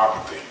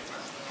cardiomyopathy.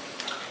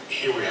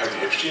 Here we have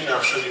the Epstein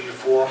I've shown you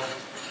before.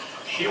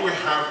 Here we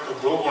have a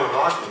global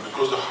enlargement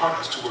because the heart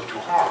has to work too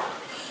hard.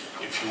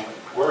 If you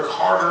work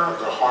harder,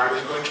 the heart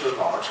is going to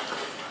enlarge,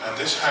 and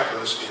this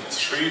happens in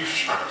three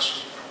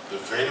shunts. The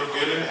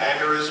veno-Galen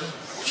aneurysm,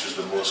 which is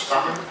the most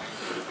common,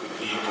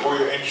 the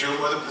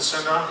chorioangioma of the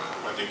placenta,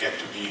 when they get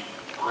to be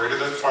greater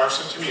than 5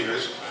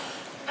 centimeters,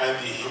 and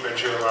the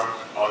hemangioma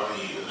of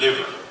the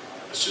liver,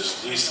 which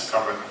is least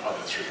common of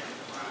the three.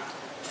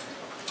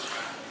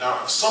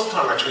 Now,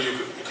 sometimes actually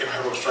you can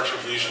have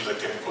obstructive lesions that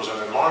can cause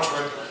an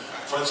enlargement.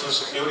 For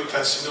instance, aortic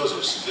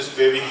calcinosis. This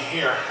baby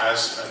here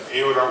has an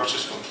aorta which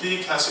is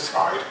completely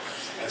calcified,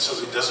 and so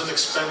it doesn't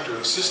expand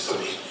during systole.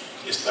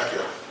 It's like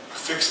a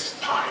fixed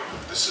pipe.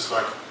 This is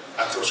like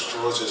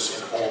atherosclerosis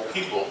in all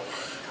people,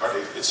 but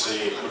it's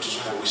a which is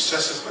a more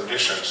recessive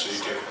condition, so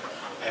you can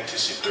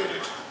anticipate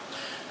it.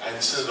 And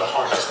since the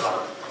heart does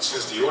not,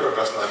 since the aorta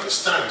does not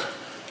distend,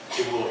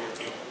 it will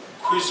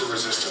increase the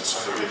resistance,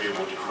 and the baby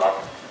will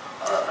develop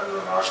an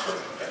enlargement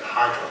and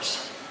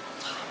hydros.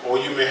 Or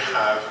you may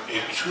have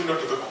a true knot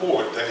of the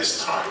cord that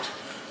is tight.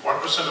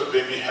 1% of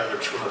babies have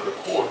a true knot of the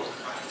cord.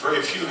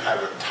 Very few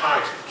have a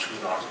tight true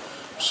knot.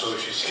 So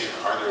if you see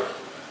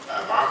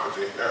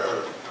cardiomyopathy,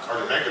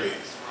 cardiomegaly,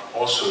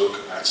 also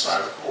look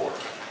outside the cord.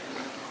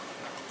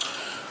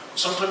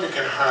 Sometimes you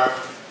can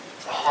have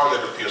a heart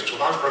that appears too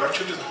large, but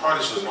actually the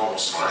heart is the normal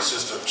size.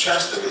 It's the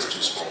chest that is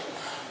too small.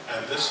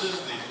 And this is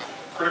the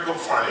critical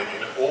finding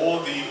in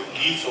all the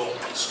lethal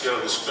scale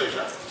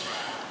dysplasia.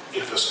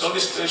 If the skull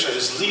dysplasia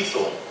is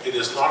lethal, it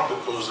is not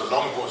because the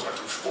lung bones are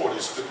too short,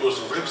 it's because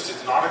the ribs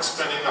did not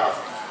expand enough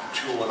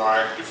to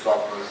allow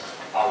development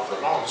of the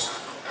lungs,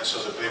 and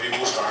so the baby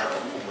will die of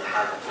pulmonary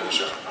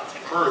hyperplasia after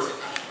birth.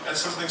 And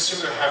something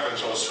similar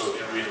happens also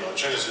in renal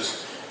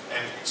genesis,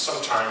 and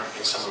sometimes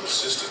in some of the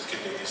cystic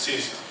kidney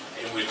disease,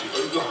 in which the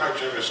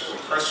oligohydramnios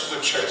compresses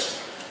the chest,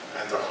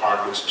 and the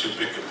heart looks too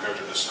big compared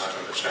to the size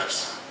of the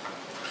chest.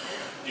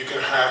 You can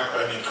have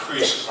an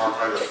increased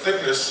myocardial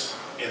thickness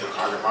in the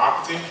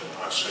cardiomyopathy.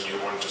 I'll show you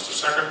one in just a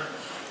second.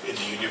 In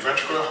the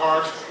univentricular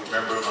heart,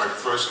 remember my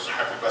first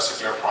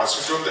hypoplastic left heart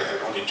syndrome that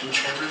had only 2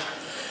 chambers,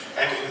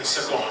 and in the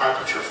septal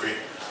hypertrophy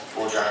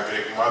for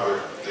diabetic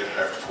mother that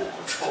have poor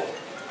control.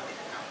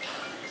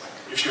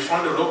 If you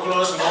find a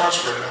localized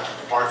enlargement,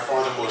 by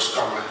far the most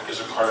common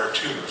is a cardiac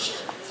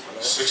tumors.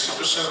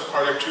 60% of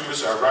cardiac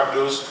tumors are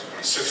rhabdos,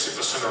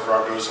 60% of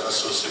rhabdos are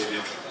associated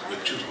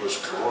with tuberous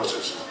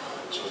sclerosis.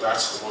 So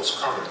that's the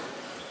most common.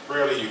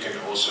 Rarely you can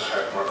also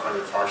have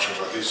myocardial infarction,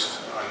 but these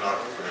are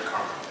not very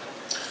common.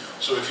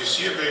 So if you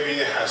see a baby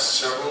that has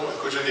several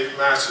echogenic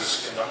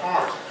masses in the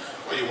heart,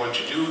 what you want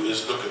to do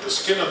is look at the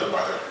skin of the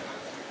mother.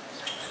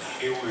 And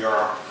here we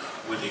are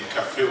with the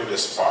capillary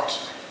spot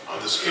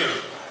on the skin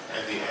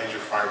and the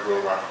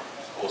angiofibroma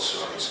also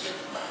on the skin.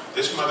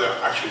 This mother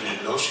actually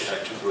didn't know she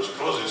had tuberous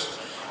sclerosis,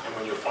 and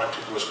when you find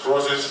tuberous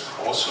sclerosis,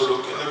 also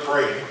look in the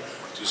brain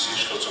to see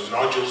for some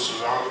nodules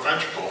around the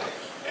ventricle,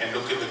 and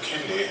look at the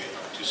kidney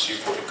to see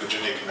for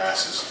echogenic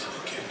masses in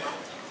the kidney.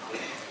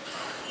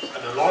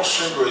 An enlarged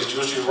chamber is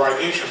usually right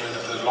atrium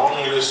with a long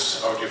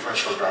list of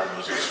differential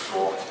diagnoses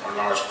for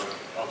enlargement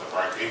of the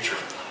right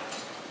atrium.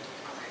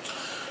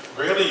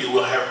 Rarely you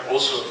will have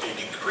also a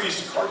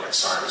decreased cardiac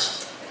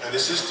size, and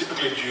this is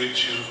typically due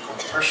to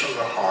compression of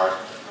the heart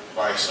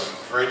by some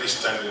very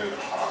distended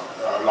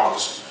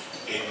lungs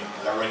in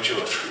laryngeal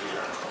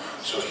atresia.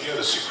 So here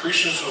the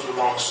secretions of the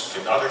lungs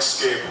cannot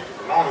escape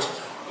the lungs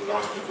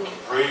become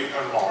very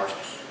enlarged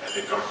and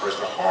they compress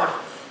the heart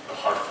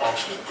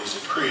function is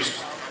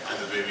decreased and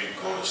the baby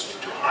goes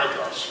into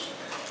hydrops.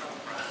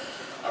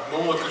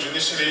 Abnormal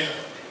echogenicity,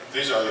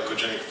 these are the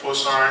echogenic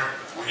foci.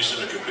 We used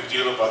to make a big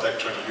deal about that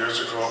 20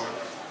 years ago.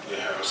 They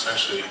have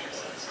essentially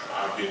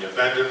been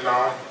abandoned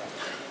now.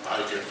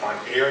 You can find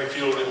air and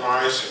field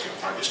demise, you can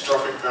find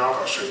dystrophic valve.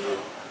 I'll show you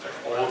that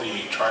all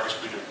the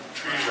tricuspid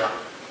atresia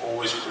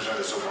always present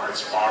as a white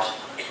spot.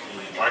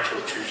 The mitral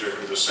atresia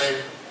do the same.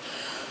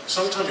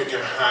 Sometimes you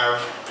can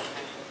have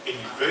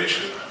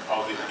invasion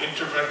of the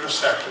interventricular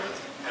septum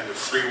and the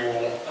free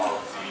wall of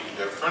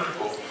the left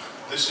ventricle.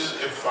 This is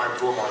a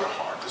fibroma of the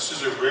heart. This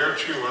is a rare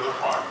tumor of the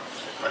heart,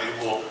 but it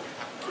will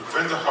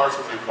prevent the heart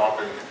from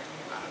developing,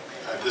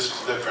 and this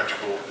left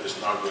ventricle is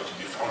not going to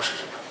be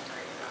functioning.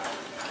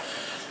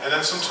 And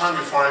then sometimes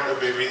you find a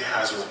baby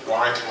has a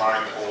white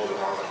line all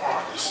around the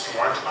heart. This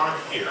white line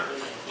here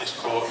is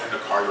called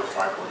endocardial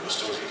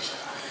fibroelastinosis.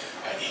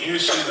 And here you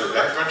see the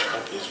left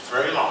ventricle is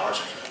very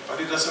large, but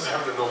it doesn't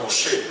have the normal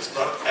shape. It's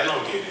not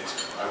elongated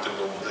like the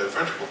normal left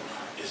ventricle.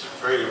 It's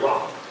very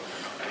long.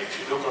 And if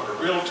you look on the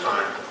real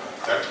time,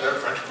 that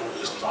left ventricle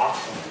is not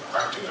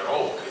contracting at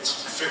all. It's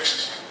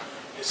fixed.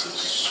 It's a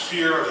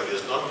sphere that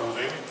is not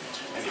moving.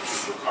 And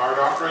if you do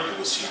cardiography, you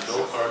will see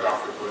no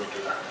cardiography going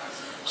to that.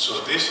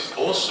 So this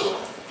also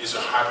is a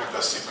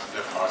hypoplastic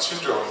left heart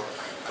syndrome,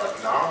 but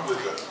now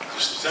with the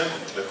distended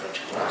left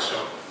ventricle. So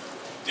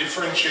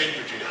differentiate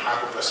between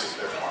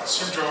hypoplastic left heart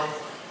syndrome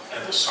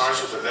and the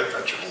size of the left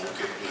ventricle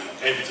can be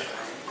anything.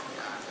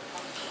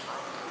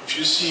 If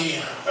you see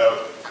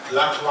a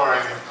black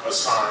line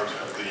aside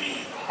of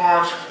the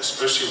heart,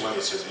 especially when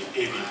it's in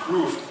the AV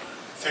groove,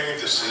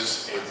 think this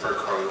is a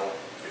pericardial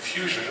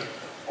effusion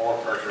or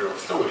pericardial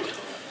fluid.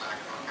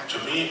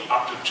 To me,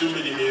 up to 2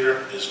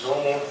 millimeter is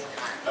normal.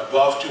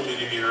 Above 2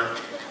 millimeter,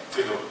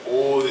 think of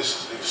all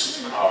this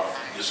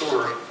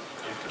disorder,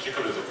 in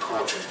particular the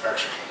throat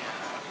infection.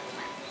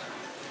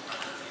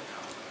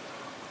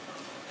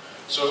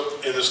 So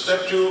in the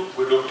step 2,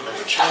 we look at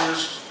the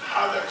chambers,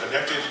 how they're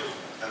connected,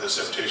 and the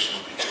septation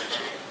begins.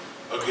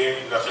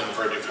 Again, nothing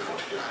very difficult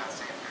here.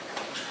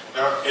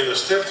 Now, in the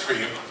step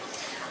 3,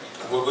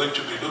 we're going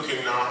to be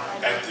looking now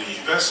at the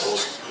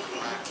vessels,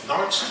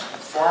 not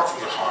far from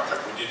the heart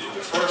like we did in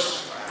the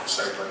first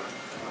segment,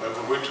 but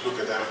we're going to look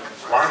at them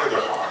right at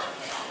the heart.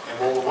 And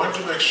what we want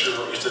to make sure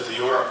is that the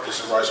aorta is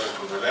arising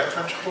from the left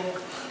ventricle.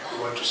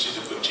 We want to see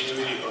the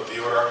continuity of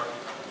the aorta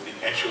with the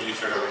anterior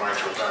defect of the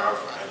mitral valve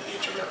and the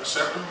interventricular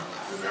septum.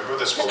 Remember,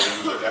 that's what we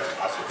do the left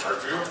atrial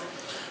view.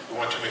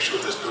 We want to make sure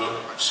there's no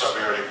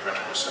subaortic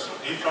ventricular septal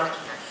defect.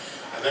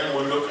 And then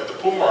we look at the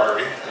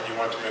pulmonary artery, and you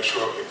want to make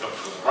sure it comes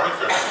from the right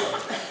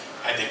ventricle,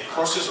 and it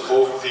crosses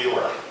over the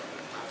aorta.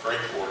 Very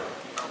important.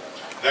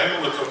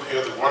 Then we'll compare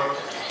the one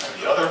and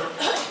the other.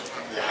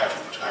 They have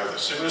to have a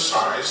similar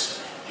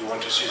size. You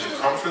want to see the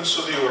circumference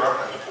of the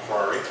aorta and the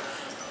pulmonary,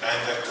 and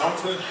that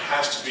circumference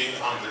has to be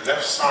on the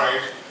left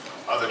side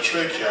of the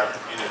trachea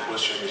in a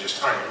posterior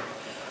mediastinum,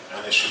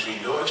 and there should be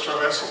no extra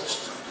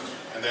vessels.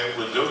 And then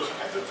we'll look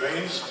at the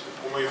veins, the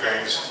pulmonary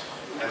veins,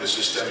 and the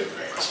systemic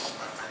veins.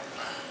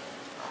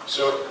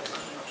 So,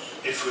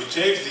 if we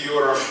take the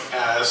aorta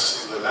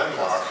as the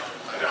landmark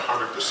at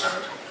 100%,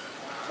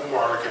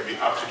 pulmonary can be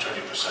up to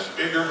 20%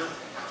 bigger.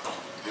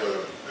 The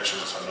other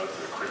measurements are not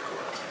very critical.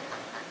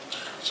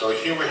 So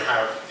here we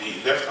have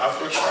the left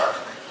atrial tract,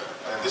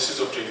 and this is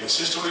obtaining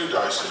systole or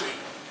diastole.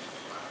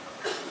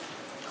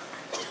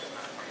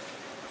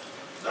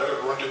 Now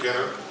everyone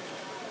together,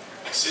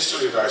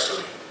 systole or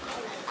diastole.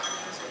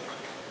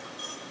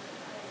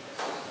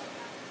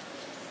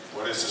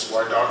 What is this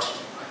white dot?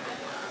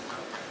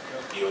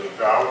 The aortic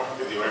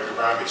valve. If the aortic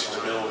valve is in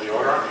the middle of the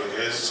aorta, it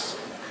is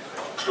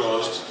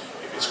closed.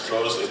 If it's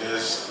closed, it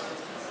is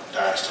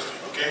diastole.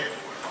 Okay?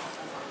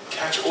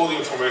 Catch all the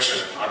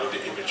information out of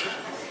the image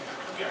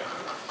again.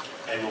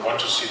 And we want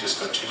to see this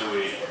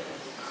continuity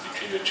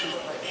between the two.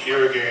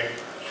 Here again,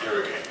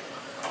 here again.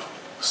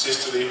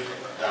 Systole,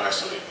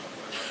 diastole.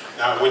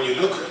 Now, when you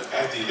look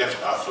at the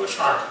left atrial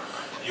tract,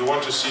 you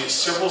want to see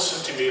several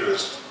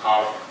centimeters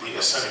of the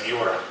ascending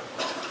aorta.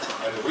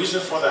 And the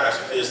reason for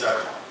that is that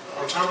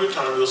from time to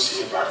time you'll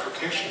see a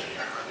bifurcation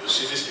here. You'll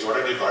see this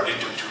aorta divided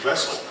into two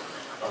vessels,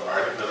 the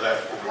right and the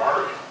left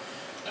pulmonary.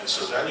 And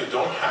so then you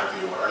don't have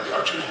the aorta, you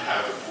actually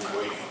have the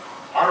pulmonary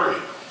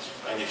artery.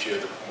 And if you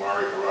have the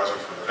pulmonary arising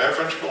from the left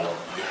ventricle,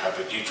 you have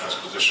the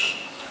detransposition.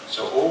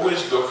 So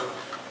always look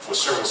for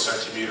several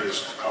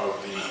centimeters of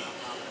the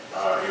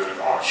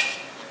aortic arch.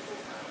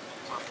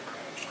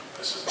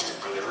 This is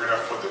the delivery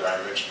foot that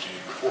I mentioned to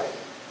you before.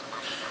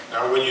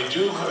 Now, when you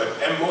do an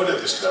M mode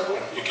at this level,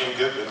 you can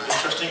get an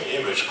interesting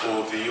image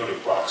called the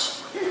aortic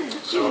box.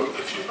 So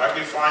if you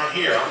magnify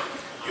here,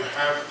 you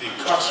have the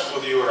cuts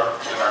for the aorta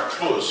that are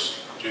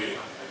close during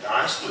the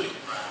diastole,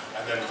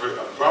 and then very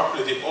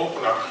abruptly they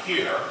open up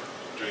here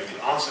during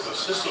the onset of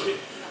systole.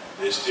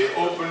 They stay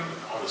open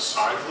on the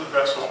side of the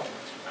vessel,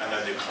 and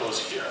then they close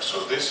here.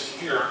 So this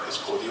here is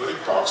called the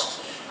aortic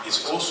box.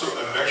 It's also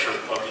a measure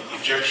of the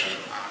ejection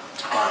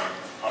time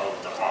of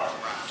the heart.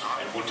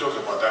 And we'll talk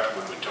about that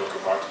when we talk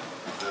about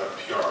the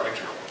PR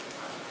interval.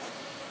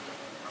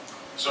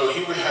 So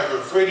here we have a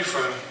very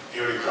different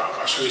aortic valve.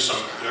 I'll show you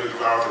some aortic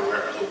valves that were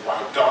a little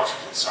white dot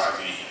inside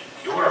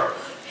the aorta.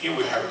 Here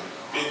we have a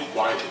big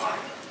white line.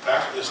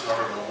 That is not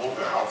a normal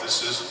valve.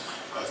 This is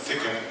a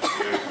thickened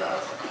aortic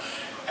valve.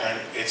 And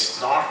it's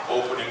not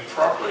opening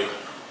properly.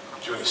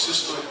 During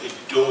systole, it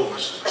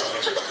domes, it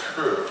makes a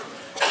curve.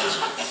 There's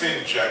a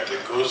thin jet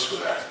that goes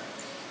through that.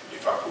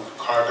 If I put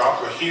color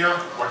Doppler here,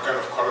 what kind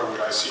of color would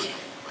I see?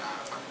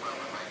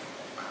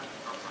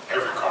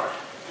 Every color.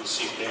 You'll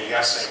see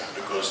aliasing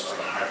because of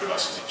a high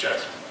velocity jet.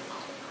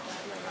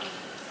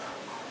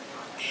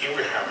 Here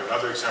we have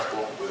another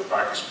example with a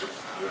bicuspid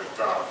aortic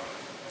valve.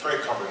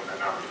 Very common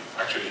anomaly.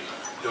 Actually,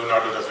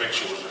 Leonardo da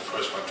Vinci was the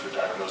first one to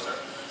diagnose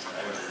that.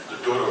 And the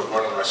daughter of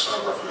one of my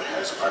sonographers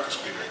has a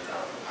bicuspid aortic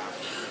valve.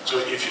 So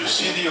if you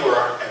see the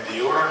aorta, and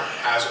the aorta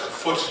has a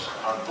foot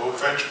on both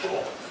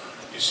ventricle,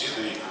 you see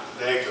the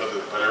leg of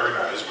the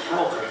ballerina is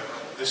broken.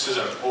 This is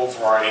an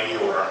overriding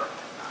aorta.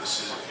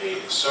 This is a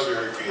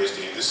subaortic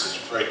VSD. This is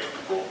very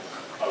typical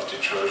of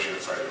tetralogy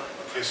of failure.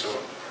 Okay, so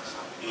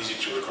easy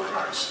to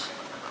recognize.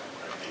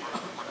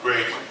 The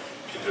break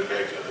in the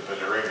leg of the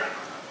ballerina.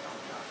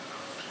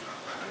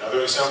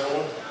 Another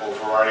example,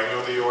 overriding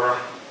of the aorta,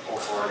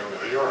 overriding of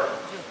the aorta.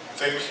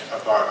 Think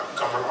about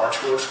common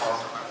arterial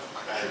trunk,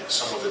 and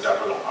some of the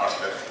double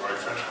outlet right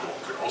ventricle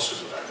could also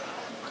do that.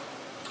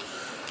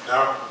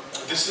 Now,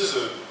 this is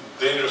a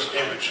dangerous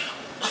image.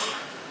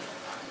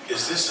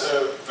 Is this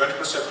a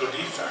ventricular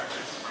defect?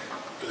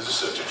 Is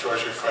this a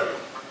tetralogy of failure?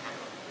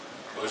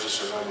 Or is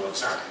this a normal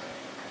exam?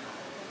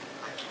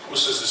 Who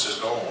says this is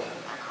normal?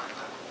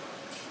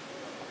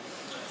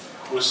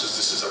 Who says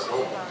this is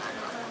abnormal?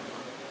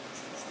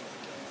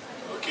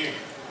 Okay,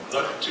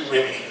 not too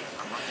many.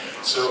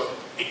 So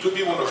it could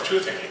be one of two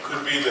things. It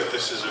could be that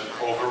this is an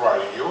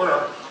overriding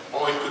aorta,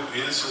 or it could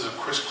be this is a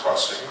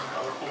crisscrossing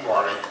of the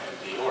pulmonary and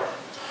the aorta.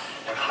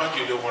 And how do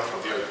you know one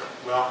from the other?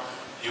 Well,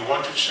 you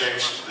want to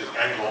change the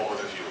angle of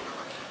the view.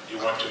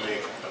 You want to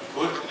make a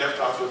good left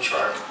outflow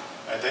track,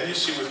 and then you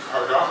see with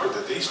Doppler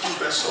that these two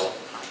vessels,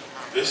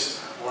 this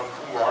one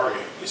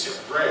pulmonary is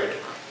in red,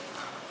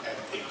 and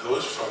it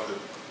goes from the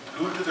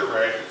blue to the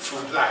red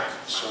through black.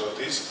 So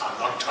these are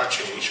not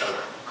touching each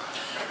other.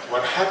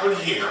 What happened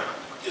here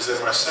is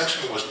that my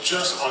section was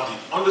just on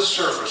the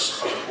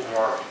undersurface of the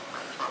pulmonary.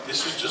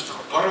 This is just the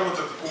bottom of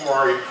the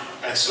pulmonary,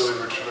 and so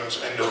it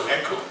returns and no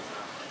echo.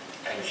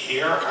 And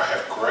here I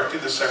have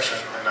corrected the section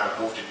and I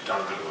moved it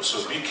down below.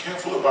 So be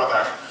careful about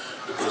that,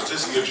 because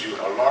this gives you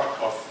a lot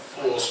of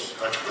false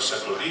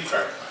ventricular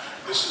defect.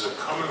 This is a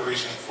common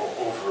reason for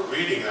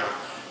overreading them,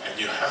 and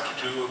you have to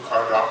do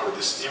Doppler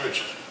this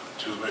image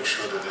to make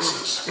sure that this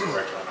is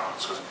correct or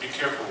not. So be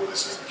careful with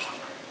this image.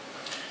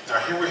 Now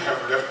here we have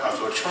left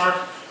outflow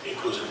tract.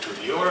 It goes into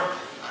the aorta,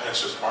 and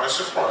surprise,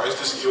 surprise,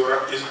 this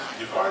aorta is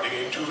dividing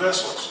in two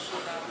vessels.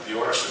 The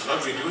aorta should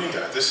not be doing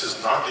that. This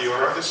is not the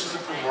aorta, this is the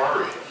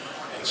pulmonary.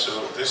 And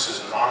so this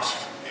is not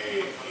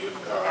a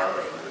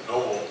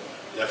normal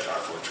left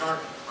outflow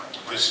tract.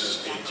 This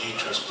is a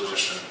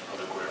detransposition of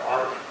the great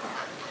artery.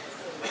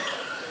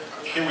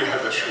 Here we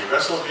have the three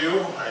vessel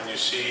view, and you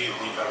see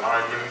the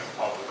alignment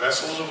of the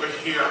vessels over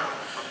here,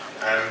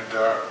 and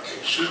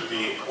it should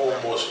be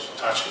almost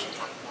touching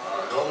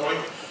normally.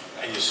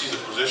 And you see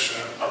the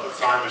position of the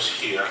thymus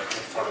here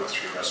in front of the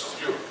three vessel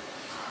view.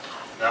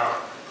 Now,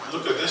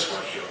 look at this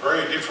one here,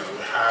 very different.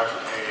 We have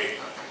a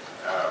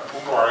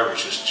pulmonary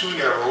which is too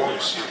narrow. You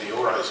see the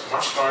aorta is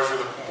much larger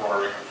than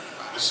pulmonary.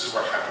 This is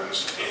what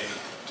happens in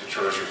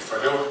tetralogy of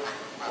Fallot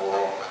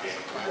or in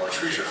pulmonary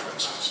atresia, for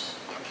instance.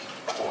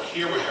 Or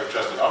here we have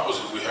just the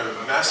opposite. We have a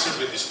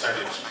massively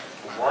distended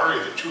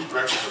pulmonary. The two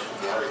branches of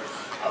pulmonary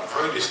are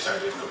very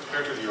distended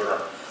compared to the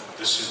aorta.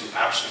 This is the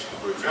absent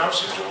pulmonary valve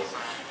syndrome,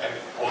 and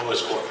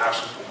always called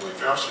absent pulmonary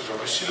valve syndrome.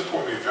 You see the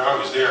pulmonary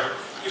valve is there,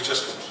 it's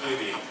just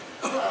completely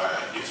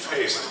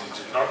effaced, and it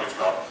did not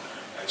develop,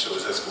 and so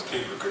there's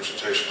complete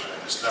regurgitation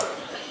at this level.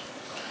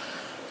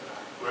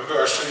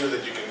 Remember, I showed you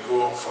that you can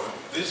go from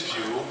this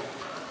view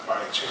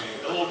by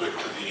changing a little bit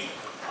to the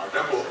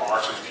double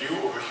arched view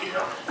over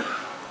here,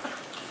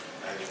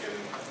 and you can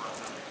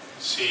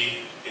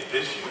see in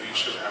this view you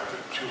should have the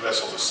two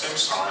vessels the same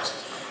size,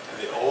 and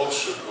they all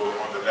should go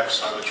on the left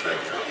side of the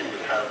trachea. Here we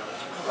have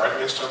right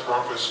midstern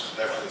bronchus,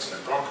 left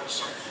midstern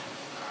bronchus.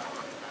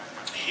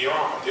 Here,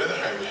 on the other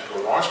hand, we have a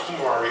large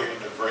pulmonary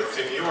and a very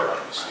thin aorta.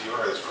 So the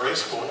aorta is very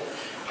small,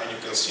 and you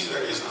can see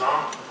that it's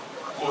not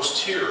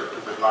posterior to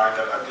the line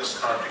that I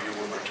described to you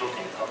when we're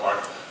talking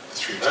about the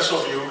three vessel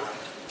view.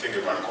 Think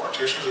about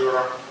coarctation of the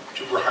aorta,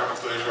 tuberous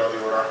hyperplasia of the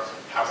aorta,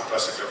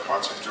 hypoplastic left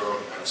heart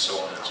syndrome, and so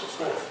on and so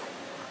forth.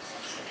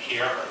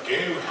 Here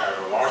again we have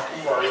a large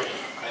pulmonary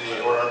and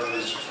the aorta that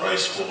is very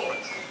small,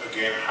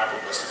 again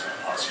hypoplastic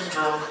left heart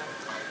syndrome,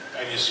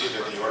 and you see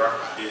that the aorta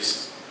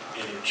is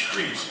in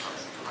retreat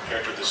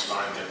compared to this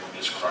line that we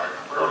described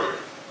earlier.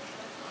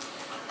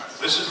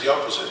 This is the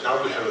opposite. Now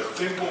we have a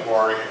thin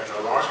pulmonary and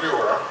a large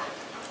aorta,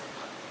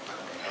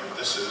 and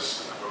this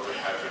is what we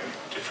have in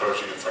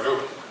tetralogy of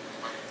Phillipe.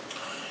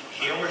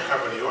 Here we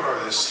have an aorta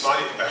that is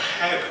slightly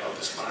ahead of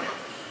this line,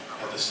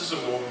 and this is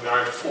a more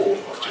benign form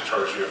of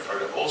tetralogy of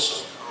Phillipe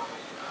also.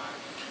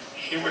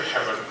 Here we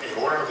have an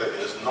aorta that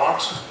is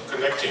not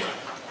connecting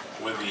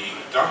with the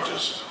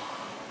ductus,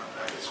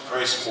 and it's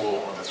very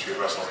small on the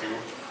three-vessel view.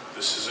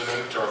 This is an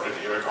uninterrupted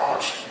aortic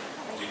arch,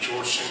 the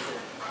George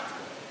syndrome.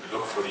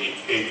 Look for the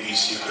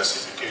ABC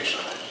classification.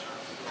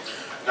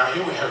 Now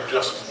here we have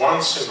just one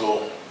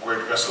single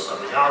great vessel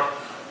coming out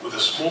with a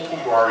small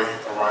pulmonary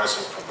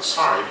arising from the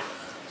side.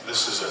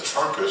 This is a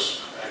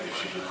truncus, and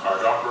if you do hard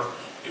Doppler,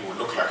 it will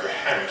look like a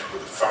hand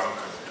with a thumb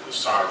coming to the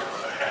side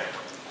of the hand.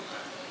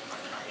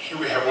 Here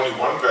we have only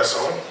one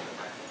vessel,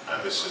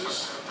 and this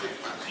is the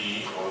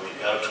D or the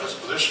L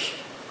transposition.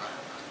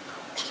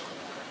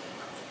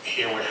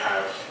 Here we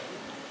have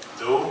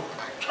no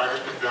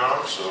tricuspid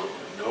valve, so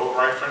no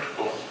right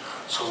ventricle.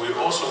 So we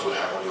also will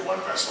have only one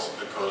vessel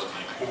because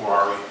the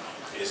pulmonary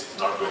is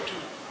not going to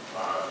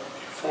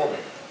be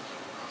forming.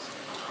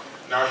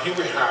 Now here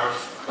we have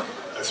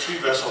a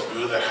three-vessel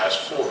view that has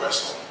four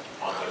vessels.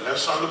 On the left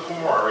side of the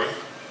pulmonary,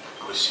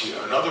 we see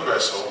another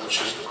vessel, which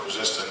is the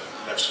persistent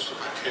left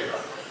supraventricular.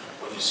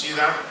 When you see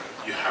that,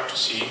 you have to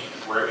see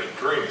where it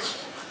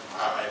drains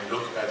and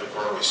look at the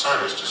coronary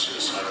sinus to see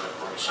the side of the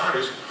coronary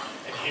sinus.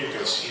 And here you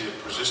can see the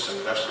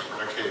persistent left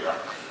supraventricular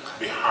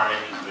behind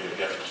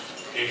the left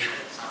atrium.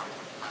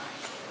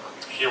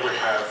 Here we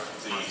have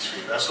the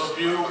three-vessel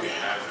view, we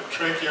have the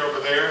trachea over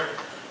there,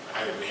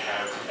 and we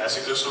have the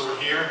azygos over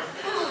here,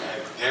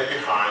 and there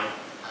behind,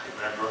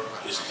 remember,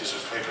 is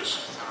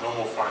esophagus,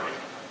 normal finding.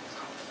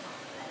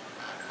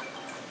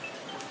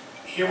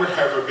 Here we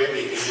have a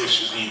baby in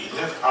which the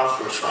left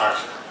outflow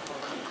tract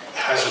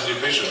has a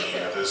division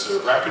here. There's a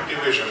rapid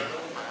division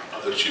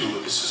of the two.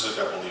 This is a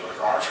double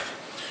aortic arch.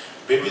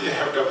 Baby that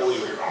have double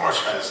aortic arch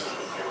has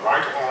a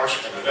right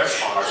arch and a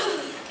left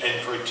arch. And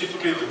very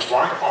typically, the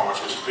right arch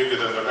is bigger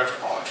than the left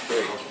arch.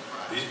 So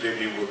this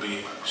baby will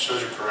be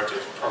surgery corrected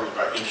probably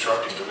by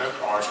interrupting the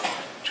left arch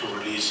to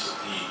release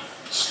the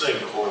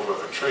sling over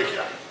the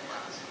trachea.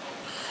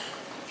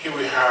 Here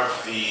we have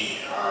the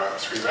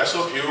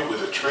three-vessel view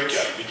with the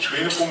trachea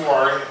between the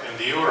pulmonary and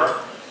the aorta.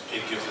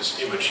 It gives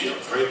this image here,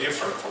 very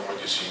different from what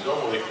you see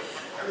normally.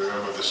 And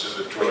remember, this is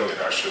the drawing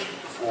that I showed you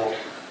before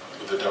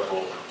with the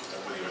double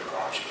aortic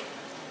arch.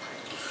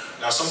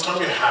 Now sometimes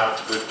you have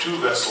the two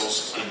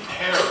vessels in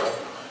parallel,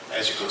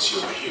 as you can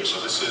see over here. So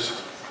this is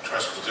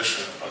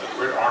transposition of the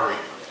great artery,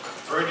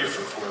 very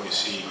different from what you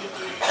see in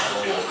the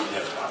normal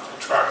left outflow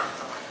tract.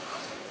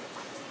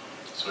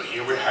 So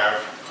here we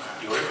have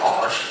the aortic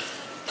arch,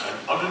 and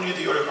underneath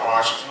the aortic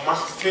arch, much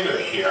thinner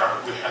here,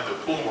 we have the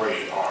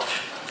pulmonary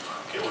arch.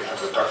 Okay, we have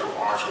the ductal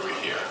arch over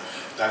here.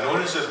 Now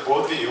notice that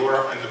both the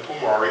aorta and the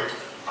pulmonary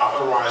are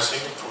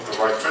arising from the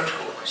right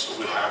ventricle. So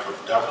we have a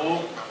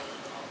double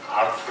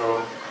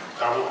outflow,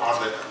 double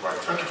outlet right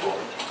ventricle,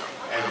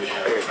 and we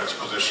have a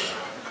transposition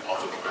of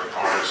the great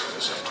arteries at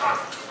the same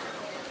time.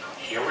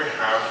 Here we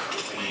have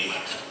the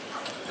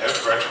left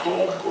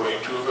ventricle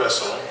going to a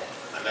vessel,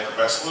 and that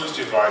vessel is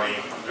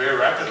dividing very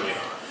rapidly.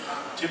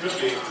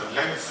 Typically, the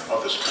length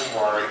of this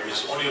pulmonary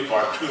is only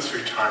about 2 or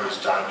 3 times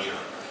its diameter,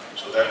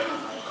 so that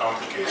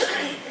complicates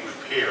the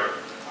repair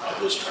of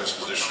those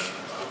transposition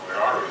of the great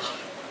arteries.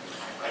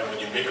 And when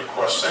you make a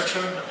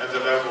cross-section at the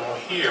level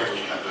here, where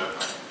you have the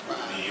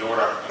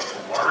aorta and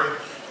pulmonary,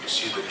 you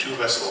see the two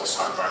vessels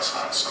side by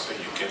side, something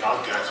you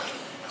cannot get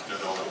in a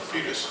normal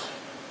fetus.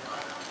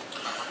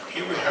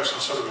 Here we have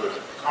some sort of a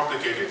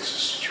complicated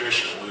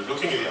situation. We're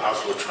looking at the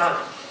outflow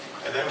tract,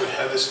 and then we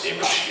have this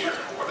image here.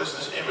 What is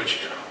this image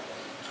here?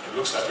 It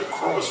looks like a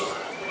chromosome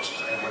almost.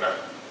 And when I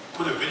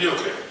put a video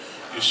clip,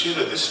 you see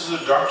that this is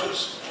the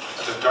ductus,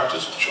 and the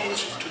ductus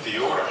joins into the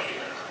aorta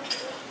here.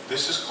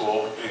 This is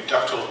called a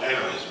ductal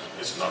aneurysm.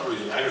 It's not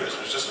really an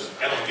aneurysm, it's just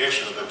an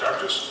elongation of the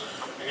ductus.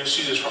 And you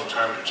see this from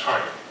time to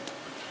time.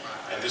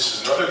 And this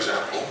is another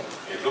example.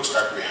 It looks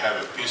like we have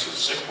a piece of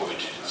sigmoid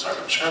inside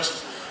the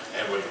chest.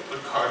 And when you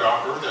put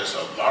Doppler, there's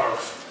a lot of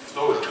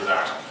fluid to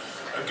that.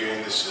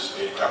 Again, this is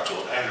a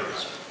ductal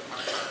aneurysm.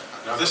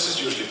 Now this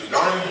is usually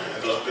benign,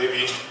 and those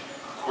baby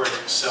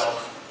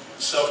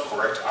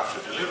self-correct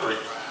after delivery,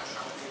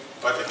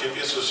 but it can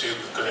be associated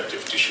with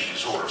connective tissue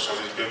disorder, so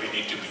this baby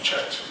need to be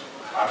checked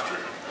after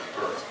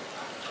birth.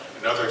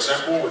 Another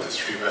example with a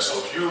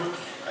three-vessel view,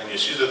 and you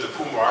see that the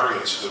pulmonary,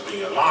 instead of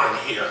being a line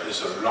here,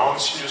 is a long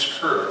sinus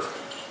curve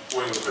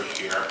going over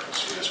here. You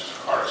see this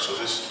part. So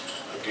this,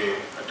 again,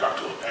 a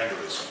ductal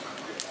aneurysm.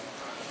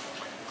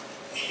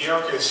 Here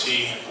you can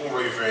see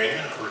pulmonary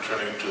vein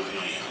returning to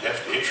the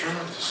left atrium.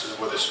 This is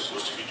what it's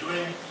supposed to be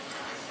doing.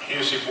 Here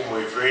you see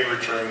pulmonary vein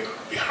returning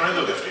behind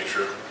the left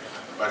atrium,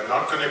 but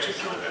not connected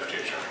to the left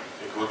atrium.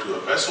 You go to a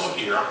vessel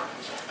here,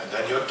 and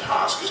then your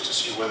task is to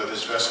see whether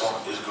this vessel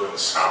is going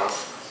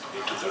south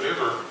into the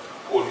liver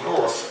or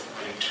north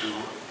into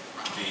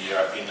the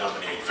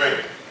innominate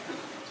vein.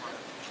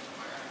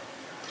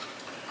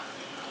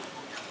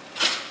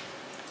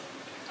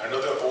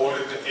 Another old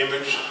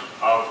image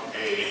of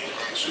a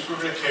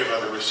supravena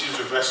cava that receives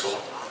a vessel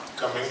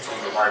coming from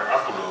the right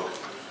upper lobe,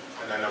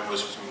 and then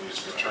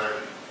it's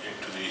returned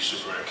into the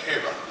supravena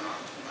cava.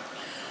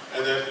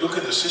 And then look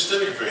at the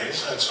systemic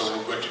veins, and so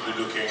we're going to be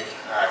looking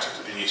at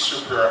the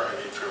supra and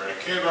infravena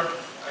cava,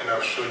 and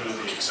I'll show you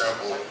the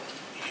example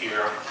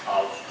here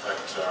of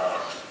that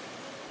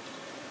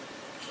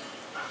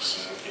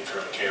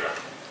infravena cava.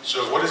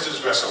 So what is this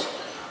vessel?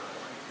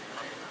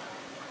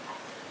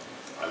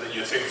 I'll let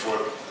you think for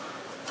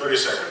 30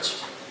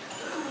 seconds.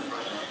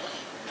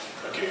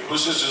 Okay, who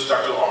says this is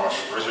Dr. Osh?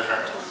 Raise your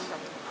hand.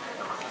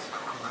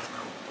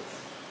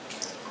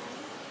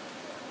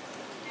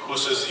 Who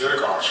says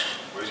Yurik Osh?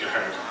 Raise your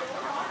hand.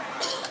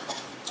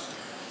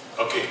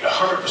 Okay,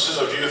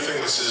 100% of you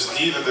think this is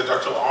neither the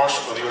Dr. Osh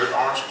or the Yurik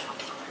Osh.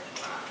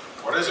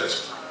 What is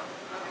it?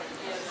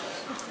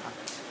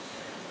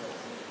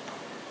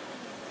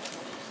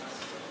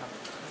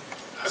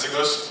 As it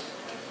goes?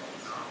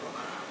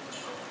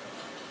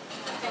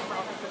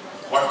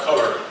 What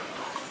color?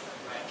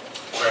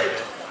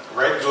 Red.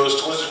 Red goes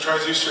towards the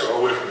transducer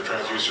or away from the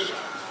transducer?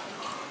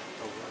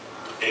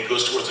 It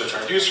goes towards the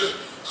transducer.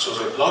 So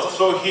the blood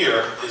flow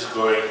here is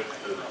going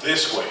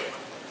this way.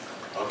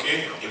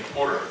 Okay?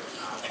 Important.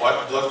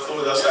 What blood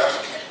flow does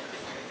that?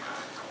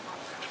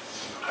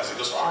 As it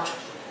goes to artery.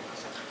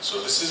 So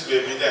this is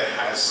baby that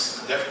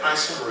has left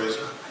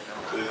isomerism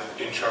with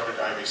intraoperative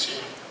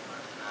IVC.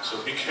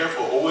 So be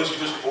careful. Always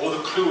use all the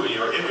clue in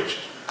your image.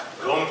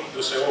 Don't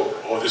say,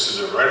 oh, this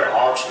is a red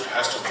arch, it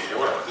has to be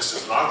aorta. This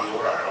is not the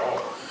aorta at all.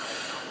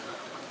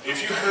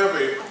 If you have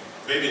a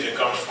baby that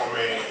comes from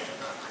a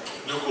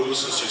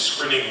nucleolucency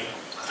screening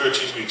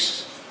 13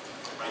 weeks,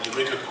 and you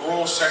make a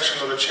coronal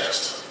section of the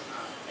chest,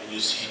 and you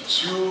see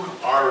two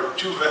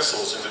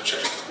vessels in the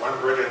chest, one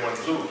red and one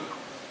blue,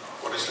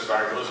 what is the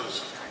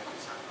diagnosis?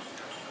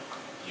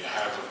 You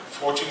have a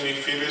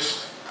 14-week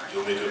fetus,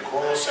 you make a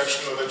coronal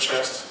section of the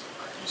chest,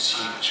 you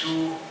see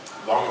two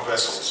long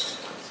vessels.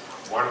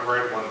 One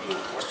red, one blue.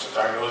 What's the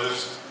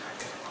diagnosis?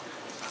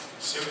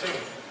 Same thing.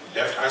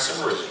 Left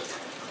isomerism.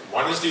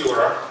 One is the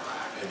aorta,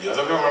 and the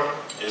other one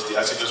is the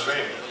azygos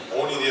vein.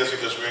 Only the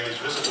azygos vein is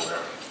visible there.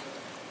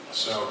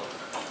 So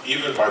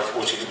even by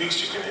 14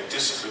 weeks, you can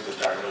anticipate the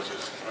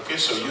diagnosis. Okay,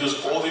 so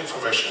use all the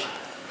information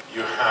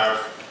you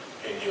have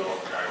in your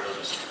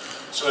diagnosis.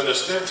 So in the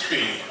step 3,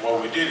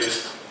 what we did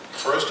is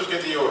first look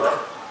at the aorta,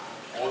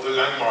 all the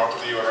landmark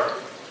of the aorta,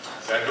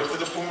 then look at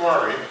the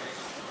pulmonary,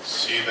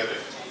 see that it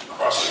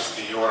crosses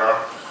the aorta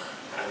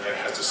and then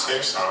has the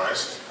same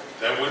size.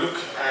 Then we look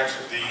at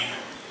the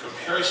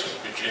comparison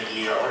between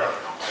the aorta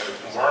and the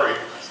pulmonary,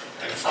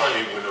 and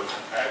finally we look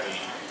at the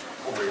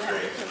pulmonary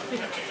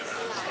vein.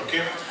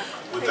 Okay?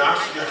 With that,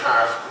 you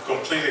have a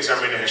complete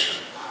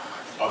examination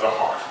of the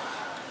heart.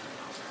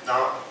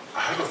 Now, I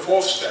have a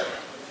 4th step,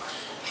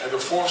 and the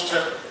 4th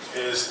step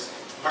is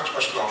much,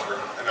 much longer,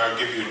 and I'll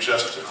give you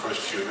just the first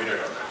few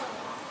minutes of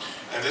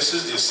it. And this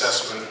is the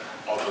assessment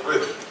of the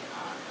rhythm.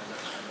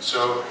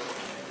 So,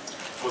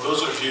 for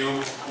those of you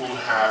who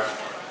have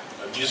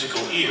a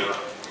musical ear,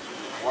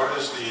 what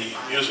is the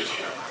music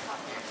here?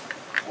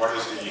 What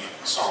is the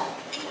song?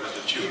 What is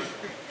the tune?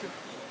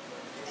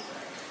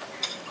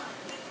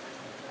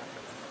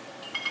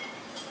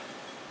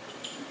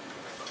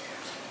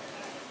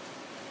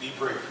 Be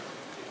brave.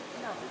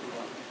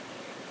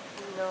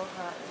 No.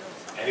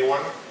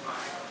 Anyone?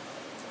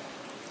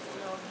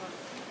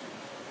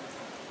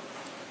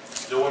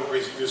 No one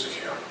reads music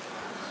here.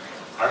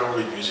 I don't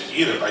read music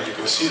either, but you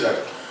can see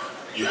that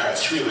you have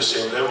 3 of the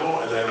same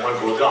level, and then one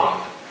go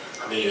down.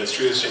 And then you have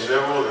 3 of the same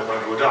level, and then one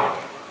go down.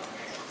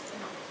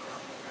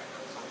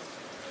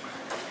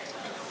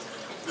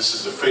 This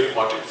is the Fate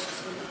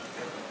motif,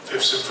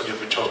 5th Symphony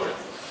of Beethoven.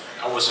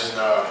 I was in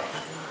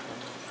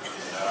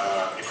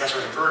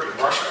Petersburg in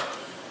Russia,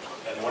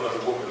 and one of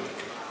the women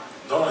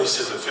not only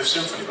said the 5th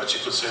Symphony, but she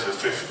could say the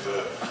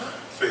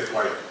 5th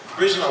motif.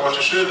 The reason I want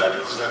to show that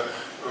is that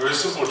a very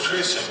simple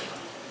tracing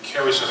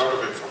carries a lot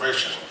of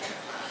information.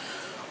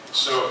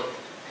 So,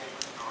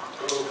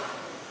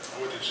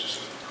 what did you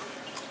say?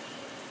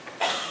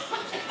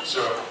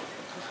 So,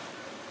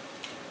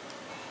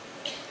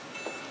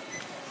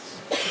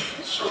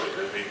 sorry,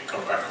 let me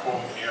come back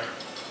home here.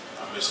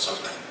 I missed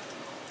something.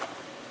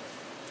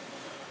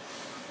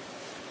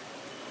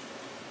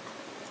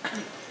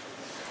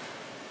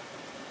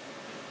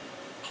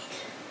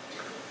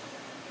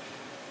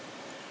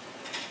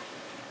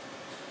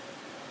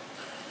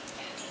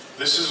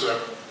 This is a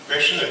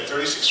patient at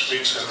 36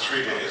 weeks and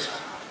 3 days.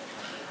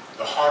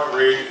 The heart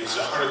rate is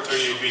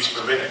 138 beats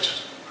per minute.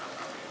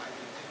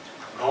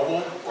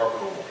 Normal or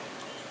abnormal?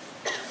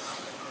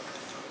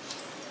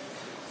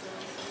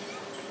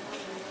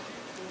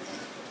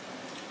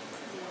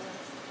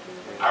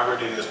 I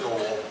read it as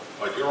normal,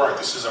 but you're right,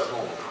 this is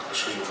abnormal. I'll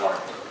show you why.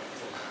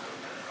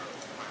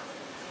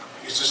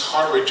 Is this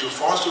heart rate too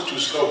fast or too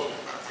slow?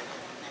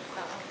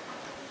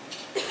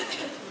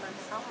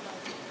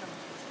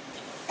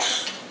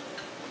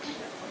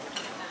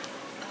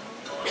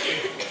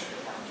 Okay.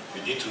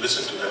 You need to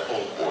listen to that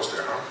whole course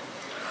there, huh?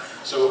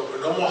 So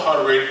normal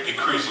heart rate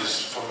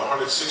decreases from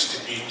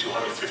 160 beat to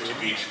 150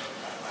 beat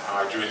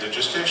during the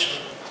gestation.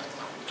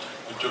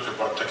 We talk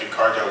about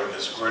tachycardia when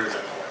it's greater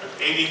than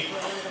 180,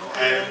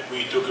 and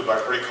we talk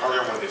about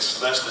bradycardia when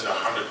it's less than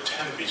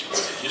 110 beats per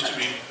minute. It used to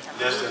be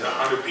less than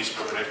 100 beats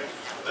per minute.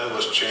 That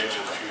was changed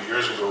a few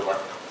years ago,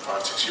 about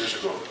 5-6 years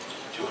ago,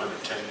 to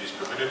 110 beats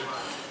per minute.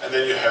 And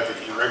then you have the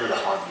irregular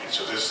heartbeat.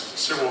 So there's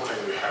several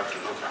things we have to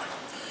look at.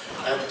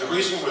 And the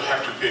reason we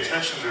have to pay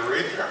attention to the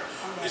arrhythmia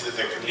is that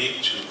they can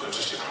lead to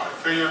congestive heart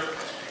failure.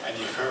 And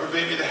if you have a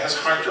baby that has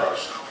heart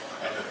drops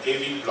and an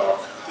AV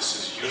block, this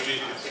is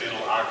usually a fatal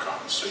outcome.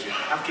 So you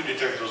have to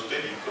detect those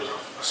babies because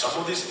some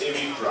of this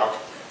AV block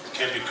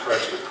can be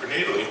corrected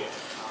prenatally,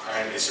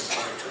 and it's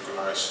important to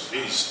recognize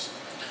these.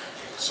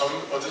 Some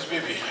of these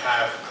babies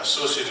have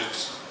associated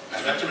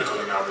anatomical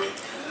anomaly,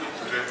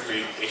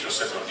 particularly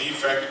atrioceptal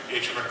defect,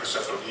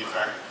 atrioventricular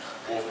defect,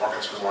 both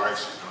Parkinson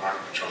White's and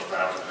mitral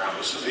valve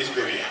anomaly. So these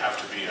babies have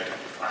to be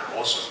identified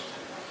also.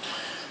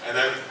 And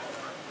then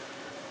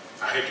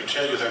I hate to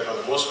tell you that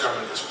the most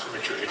common is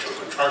premature atrial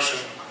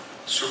contraction,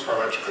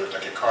 supraventricular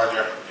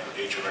tachycardia, and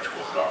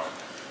atrioventricular block.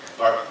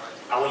 But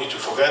I want you to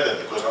forget that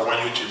because I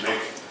want you to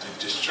make the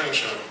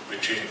distinction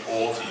between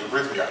all the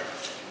arrhythmia,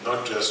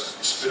 not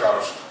just spit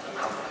out a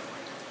number.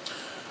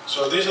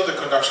 So these are the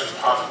conduction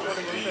pathway.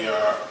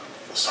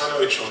 The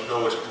sinoatrial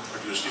node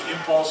produces the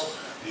impulse.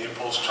 The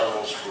impulse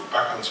travels through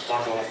Bachmann's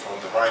bundle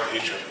from the right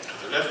atrium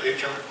to the left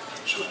atrium.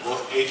 So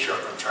both atria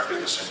are contracted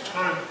at the same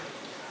time.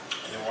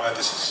 And while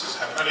this is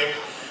happening,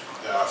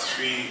 there are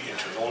 3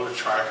 internodal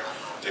tracts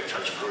that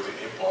transfer the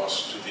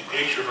impulse to the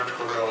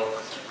atrioventricular node,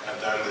 and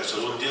then there's a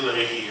little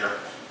delay here,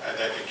 and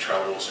then it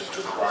travels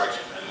into the right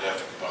and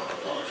left bundle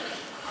node.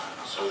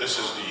 So this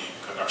is the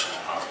conduction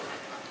pathway.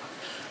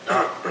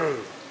 Now,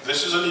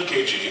 this is an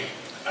EKG,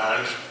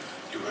 and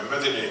you remember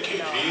that in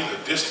EKG,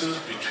 the distance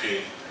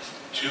between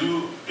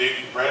 2 big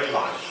red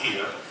lines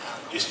here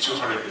is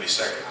 200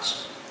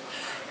 milliseconds.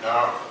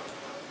 Now,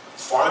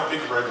 5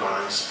 big red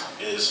lines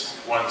is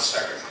 1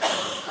 second.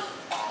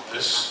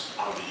 This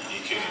on the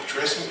EKG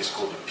tracing is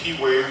called the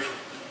P wave,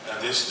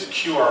 and this is the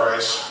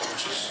QRS,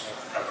 which is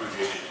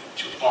abbreviated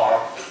to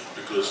R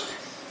because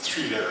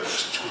 3 letters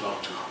is too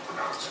long to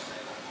pronounce.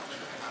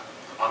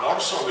 On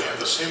ultrasound, we have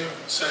the same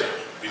setting.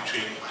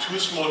 Between 2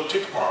 small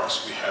tick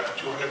marks, we have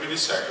 200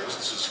 milliseconds.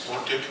 This is a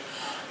small tick,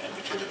 and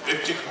between the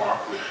big tick mark,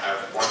 we have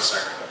 1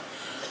 second.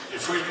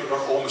 If we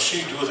not all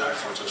machines do that,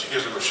 for instance,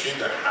 here's a machine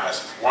that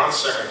has 1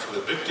 second for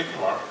the big tick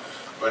mark,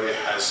 but it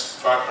has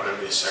 500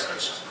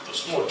 milliseconds for the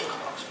small tick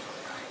marks.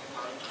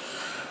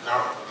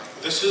 Now,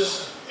 this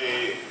is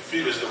a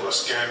fetus that was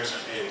scanned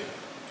in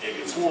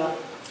 '84,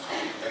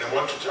 and I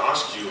wanted to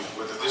ask you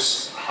whether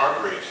this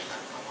heart rate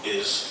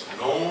is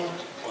known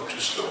or too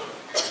slow.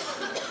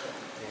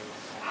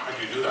 How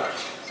do you do that?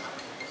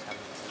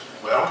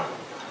 Well,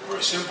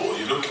 very simple.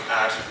 You look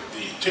at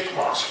the tick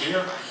marks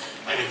here,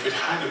 and if it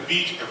had a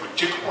beat every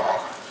tick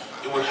mark,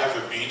 it would have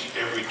a beat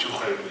every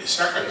 200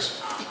 milliseconds.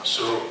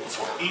 So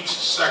for each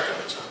second,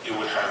 it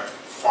would have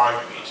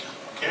 5 beats.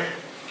 Okay?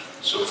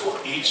 So for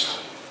each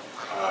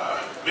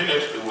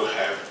minute, it would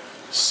have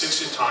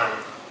 60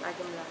 times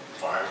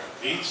 5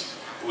 beats.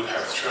 It would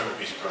have 300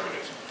 beats per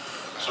minute.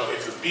 So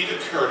if the beat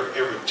occurred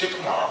every tick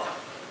mark,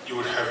 you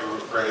would have a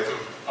rhythm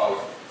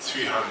of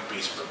 300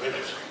 beats per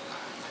minute.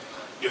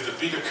 If the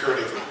beat occurred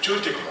every 2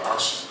 tick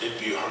marks, it'd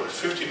be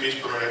 150 beats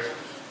per minute.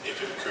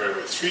 If it occurred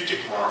every 3 tick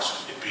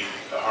marks, it'd be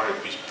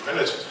 100 beats per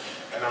minute.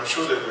 And I'm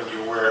sure that when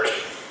you were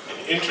in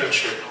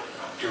internship,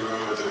 you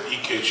remember the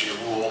EKG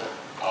rule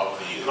of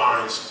the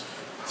lines: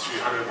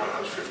 300,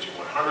 150,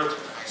 100,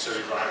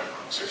 75,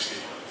 60,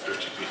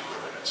 50 beats per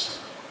minute.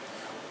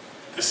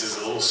 This is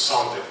a little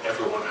song that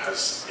everyone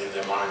has in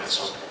their mind at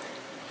some point.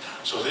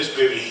 So this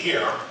baby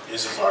here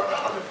is about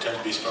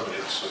 110 beats per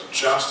minute, so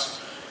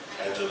just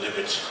at the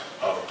limit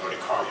of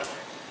bradycardia.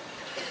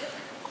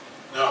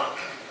 Now,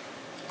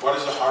 what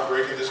is the heart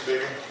rate in this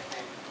baby?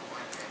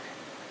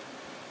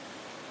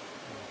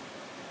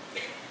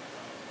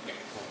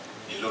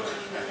 You look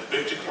at the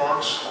big tick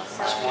marks,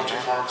 the small tick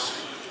marks,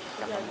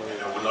 and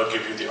I will not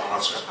give you the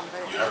answer.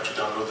 You have to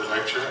download the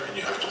lecture and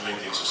you have to make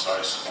the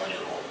exercise on your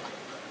own.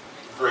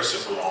 Very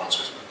simple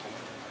answer.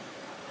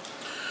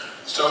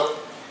 So,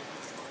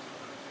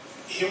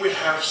 here we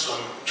have some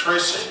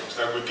tracing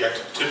that we get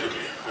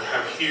typically. We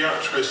have here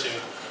a tracing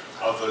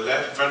of the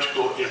left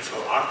ventricle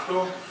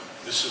inflow-outflow.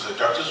 This is the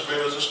ductus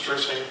venosus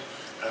tracing,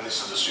 and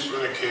this is the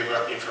supravenous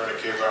cava,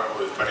 infravenous cava,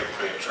 or hepatic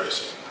vein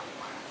tracing.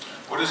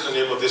 What is the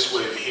name of this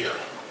wave here?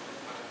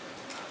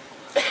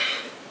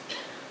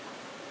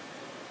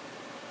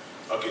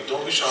 Okay,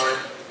 don't be shy.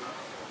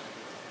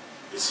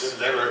 It's a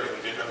letter in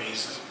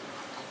Vietnamese,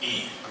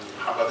 E.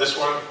 How about this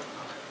one?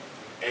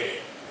 A.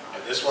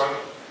 And this one?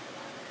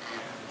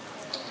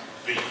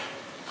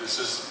 This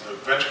is the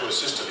ventricular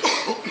systole.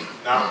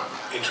 Now,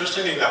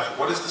 interestingly enough,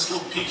 what is this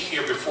little peak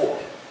here before?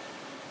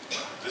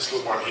 This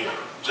little one here,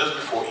 just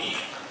before E.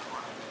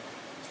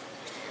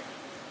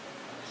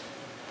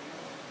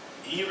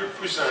 E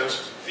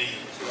represents the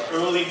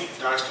early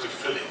diastolic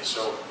filling.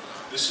 So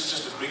this is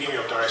just the beginning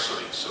of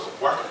diastole. So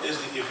what is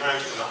the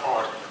event in the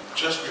heart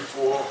just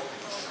before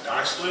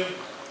diastole?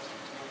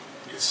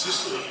 It's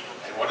systole.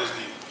 And what is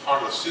the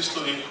heart of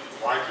systole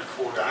right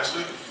before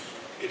diastole?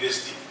 It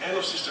is the end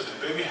of systole.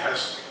 The baby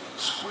has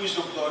squeezed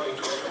the blood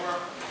into the aorta,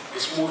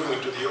 it's moving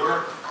into the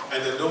aorta,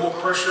 and then no more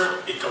pressure,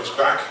 it comes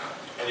back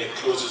and it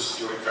closes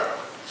the aortic valve.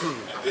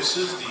 And this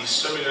is the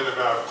semilunar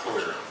valve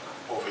closure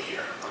over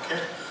here, okay?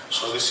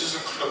 So this is a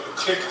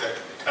click that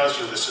tells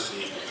you this is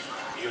the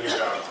aortic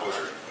valve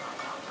closure.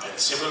 And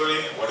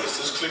similarly, what is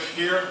this click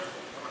here?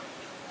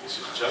 This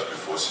is just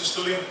before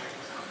systole.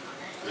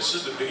 This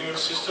is the beginning of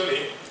systole.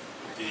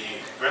 The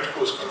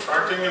ventricle is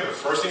contracting, and the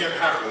first thing that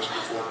happens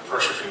before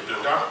pressure can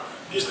build up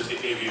is that the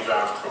AV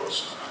valve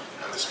closes.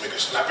 And this makes a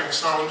snapping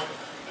sound,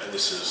 and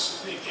this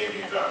is the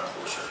AV valve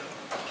closure.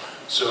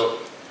 So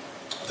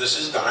this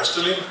is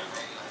diastole,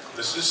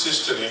 this is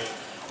systole,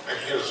 and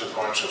here's a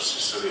bunch of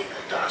systole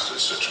and diastole.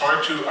 So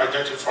try to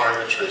identify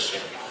the tracing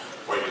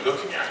what you're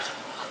looking at.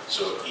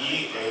 So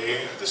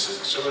EA, this is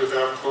the semilunar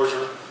valve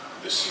closure,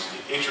 this is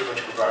the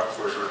atrioventricular valve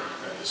closure,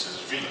 and this is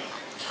V.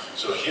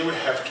 So here we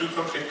have two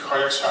complete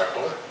cardiac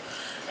cycles,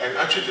 and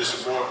actually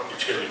there's more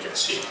detail you can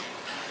see.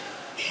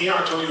 Here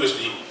I told you is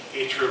the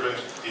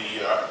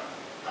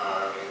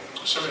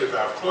semilunar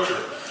valve closure.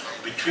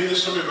 Between the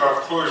semilunar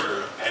valve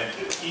closure and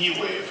the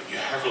E wave, you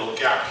have a little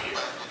gap here.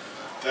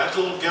 That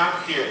little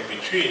gap here in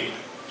between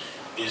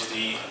is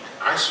the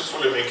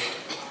isopholemic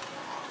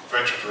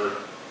ventricular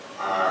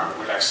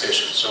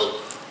relaxation.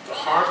 So the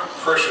heart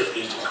pressure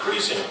is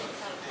increasing,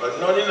 but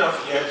not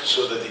enough yet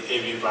so that the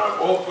AV valve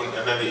open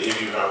and then the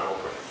AV valve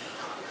open.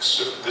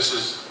 So this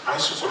is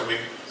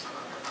isopholemic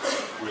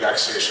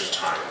relaxation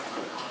time.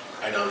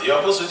 And on the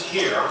opposite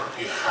here,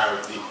 you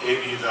have the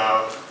AV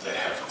valve that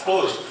have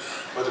closed,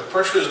 but the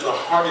pressure is not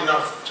hard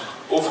enough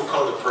to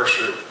overcome the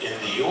pressure in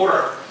the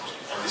aorta,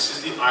 and this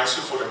is the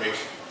isopholemic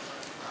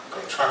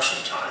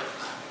contraction time.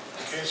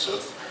 Okay,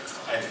 so,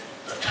 and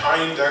the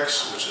tie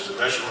index, which is a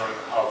measurement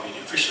of the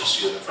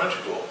efficiency of the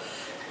ventricle,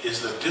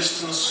 is the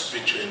distance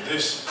between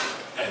this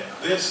and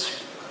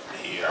this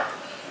here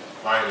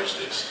minus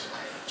this.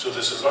 So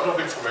there's a lot of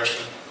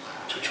information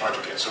to try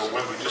to get. So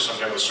when we do some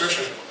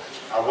demonstration,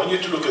 I want you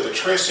to look at the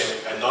tracing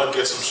and not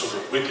get some sort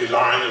of wiggly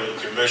line where you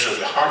can measure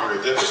the heart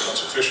rate. That is not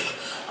sufficient.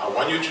 I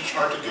want you to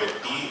try to get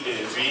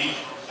EAV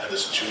and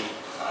there's two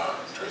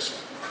tracing.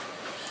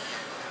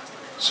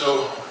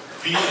 So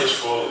V is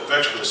for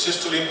ventricular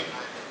systole,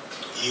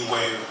 E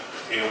wave,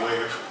 A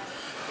wave,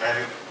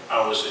 and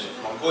I was in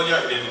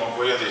Mongolia. In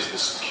Mongolia, there's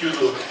this cute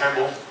little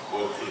camel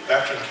called the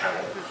Bactrian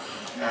camel.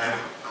 And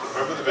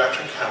remember, the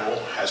Bactrian camel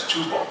has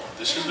two bumps.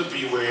 This is the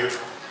V wave,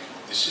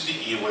 this is the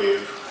E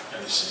wave,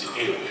 and this is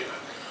the A wave.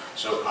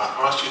 So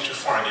I asked you to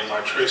find in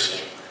my tracing,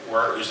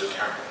 where is the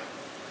camel?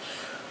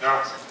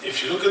 Now,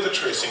 if you look at the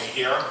tracing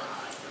here,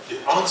 the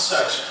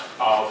onset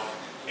of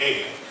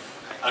A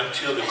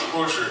until the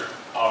closure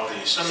of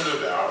the semilunar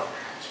valve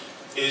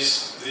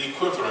is the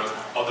equivalent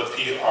of the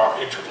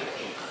PR interval.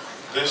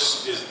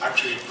 This is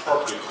actually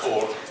properly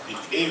called the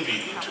AV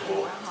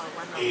interval,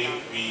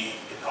 AV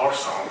in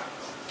ultrasound,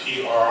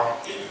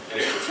 PR in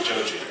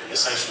electrophysiology,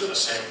 essentially the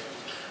same,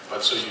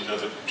 but so you know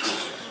the two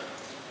things.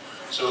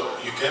 So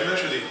you can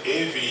measure the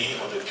AV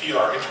or the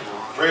PR interval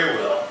very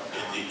well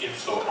in the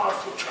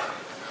inflow-outflow chart.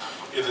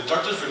 In the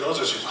ductus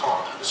venosus, you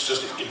can't. It's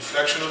just the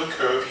inflection of the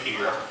curve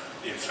here,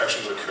 the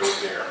inflection of the curve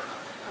there.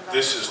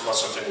 This is not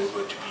something we're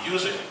going to be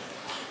using.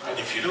 And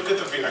if you look at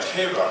the vena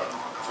cava,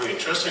 very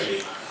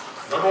interestingly,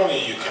 not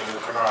only you can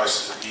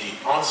recognize the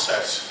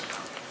onset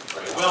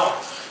very well,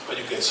 but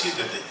you can see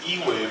that the E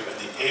wave and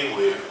the A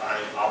wave are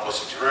in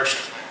opposite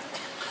direction.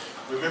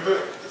 Remember,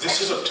 this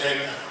is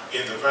obtained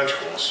in the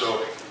ventricle,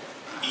 so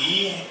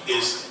E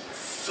is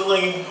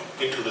filling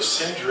into the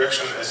same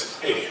direction as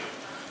A.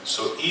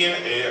 So E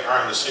and A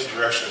are in the same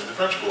direction in the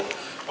ventricle,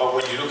 but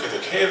when you look at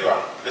the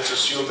cava, let's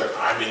assume that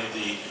I'm in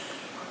the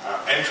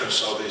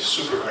entrance of the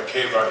supravena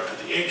cava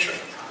into the atrium.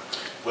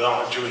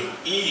 Well, during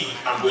E,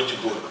 I'm going to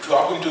go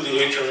drop into the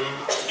atrium,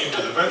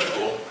 into the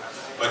ventricle,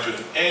 but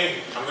during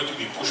A, I'm going to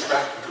be pushed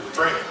back into the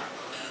brain.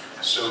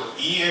 So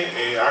E and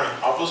A are in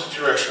opposite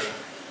direction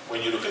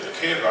when you look at the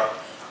cava,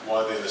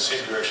 while they're in the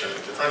same direction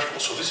in the ventricle.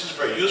 So this is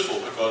very useful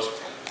because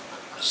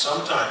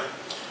sometimes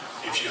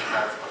if you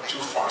have a too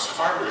fast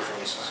heart rate,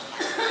 for instance,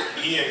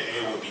 E and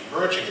A will be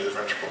merging in the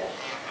ventricle,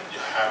 and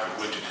you have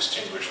a way to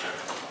distinguish them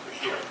over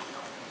here.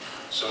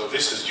 So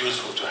this is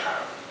useful to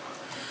have.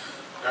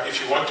 Now,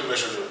 if you want to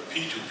measure the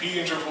P2P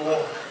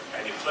interval,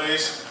 any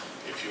place,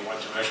 if you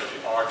want to measure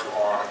the R to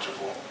R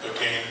interval,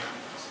 again,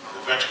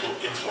 the ventricle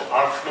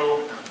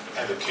inflow-outflow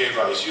and the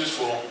cava is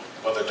useful,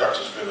 but the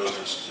ductus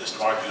venosus is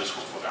not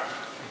useful for that.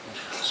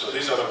 So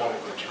these are the ones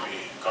we're going to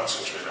be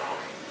concentrated on.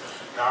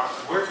 Now,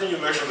 where can you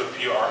measure the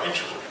PR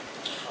interval?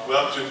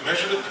 Well, to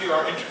measure the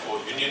PR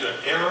interval, you need an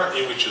era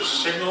in which your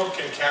signal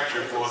can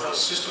capture both a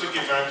systolic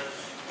event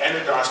and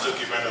a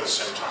diastolic event at the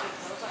same time.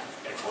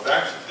 And for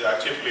that, there are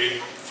typically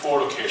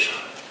 4 locations.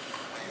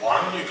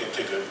 One, you can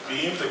take a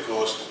beam that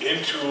goes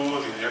into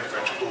the left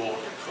ventricle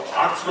inflow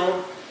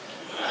outflow,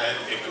 and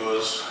it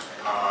goes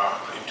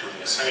into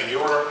the ascending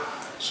aorta,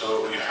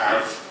 so you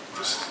have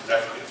this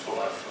left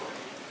inflow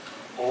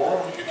outflow.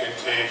 Or you can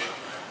take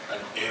an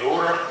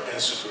aorta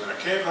and superior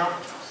cava,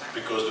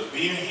 because the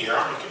beam here,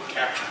 you can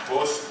capture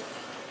both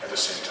at the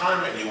same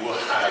time, and you will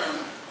have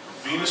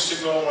venous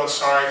signal on one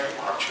side,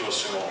 arterial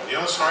signal on the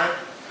other side.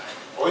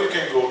 Or you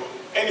can go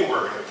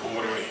anywhere in the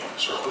pulmonary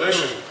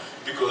circulation,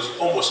 because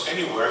almost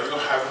anywhere you'll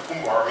have a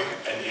pulmonary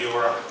and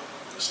aorta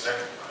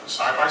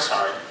side by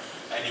side,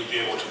 and you'll be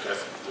able to get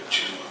the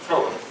 2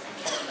 flow.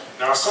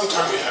 Now,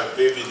 sometimes you have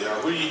babies that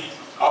are really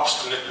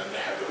obstinate and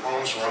they have their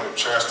arms around the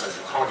chest and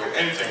you can't get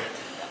anything,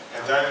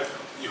 and then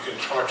you can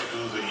try to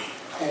do the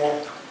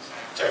pull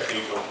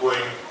technique of going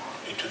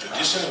into the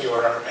descending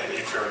aorta and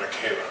inferior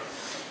cava.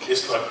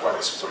 It's not quite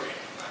as pretty.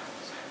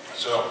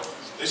 So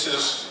this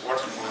is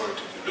what we're going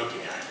to be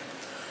looking at.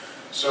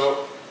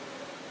 So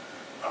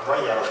I'm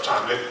running out of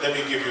time. Let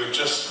me give you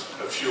just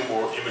a few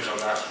more images on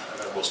that, and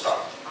then we'll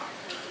stop.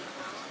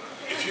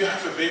 If you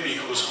have a baby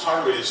whose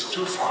heart rate is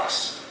too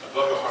fast,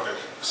 above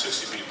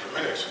 160 beats per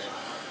minute,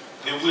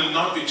 there will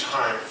not be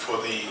time for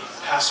the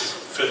passive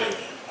filling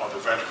of the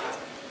ventricle.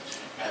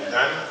 And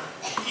then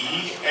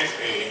E and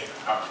A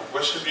are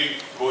progressively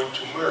going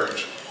to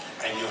merge,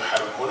 and you have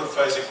a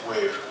monophasic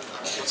wave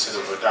instead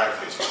of a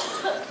diphasic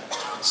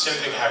wave. Same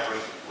thing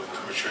happened with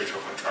premature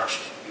atrial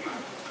contraction.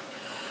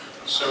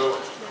 So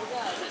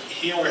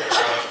here we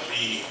have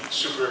the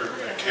superior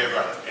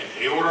cava and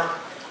aorta.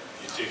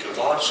 You take a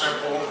large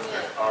sample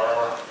at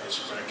R and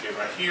superior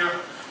cava here,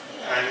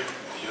 and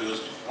use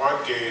one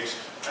gauge,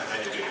 and then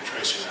you get a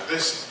tracing of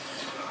this.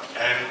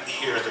 And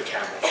here's the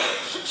camel.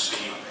 So you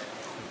see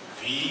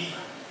V,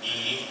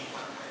 E,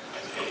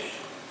 and A.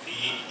 V,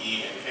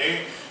 E, and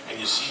A. And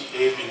you see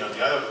A being on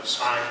the other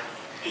side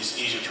is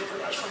easy to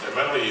recognize.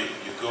 Fundamentally,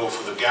 you go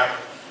for the gap,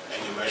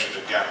 and you measure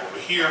the gap over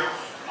here.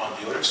 On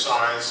the aortic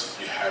sides,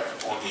 you have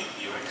only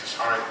the aortic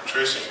side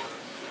tracing,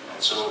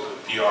 and so the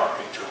PR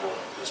interval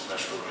is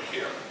measured over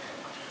here.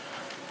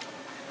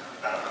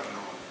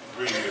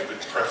 Really a bit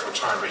pressed for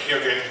time, but here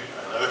again,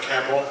 another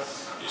camel,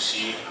 you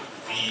see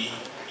V,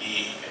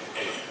 E, and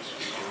A, so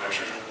you can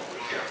measure it over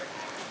here.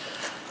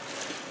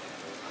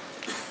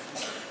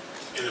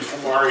 In the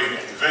pulmonary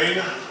vein,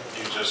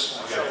 you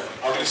just get an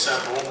ugly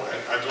sample, and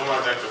I don't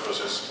like that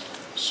because it's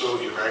so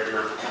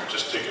irregular.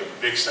 Just take a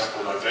big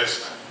sample like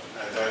this,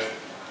 and then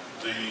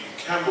the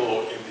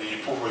camel in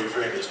the pulmonary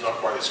vein is not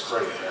quite as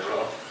pretty. It has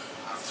a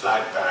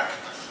flat back.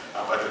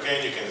 But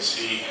again, you can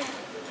see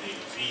the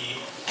V,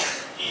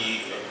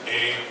 E, and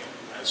A,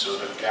 and so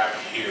the gap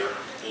here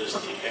is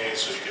the A,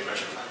 so you can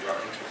measure the PR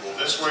interval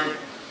this way.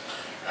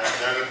 And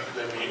then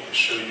let me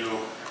show you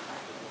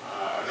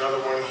another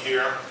one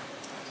here,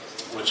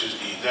 which is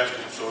the left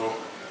inflow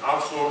and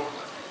outflow.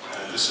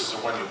 And this is the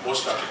one you're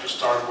most likely to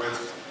start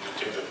with. You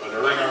take the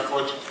ballerina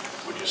foot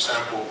with your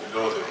sample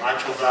below the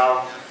mitral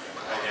valve,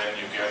 and then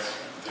you get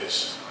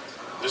this.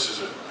 This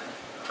is a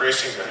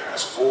tracing that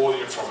has all the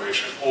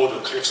information, all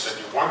the clicks that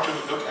you want to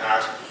look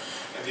at.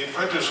 And the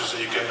advantage is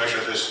that you can measure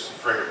this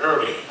very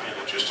early in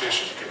the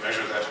gestation. You can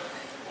measure that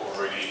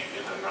already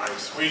in the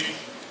 9th week,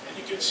 and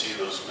you can see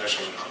those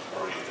measurements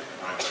already in the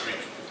 9th week.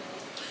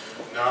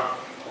 Now,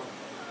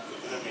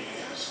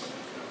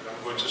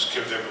 I'm going to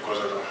skip them because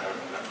I don't have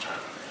enough time.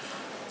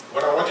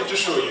 What I wanted to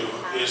show you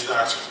is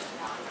that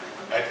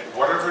at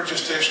whatever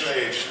gestational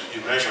age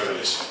you measure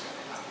this,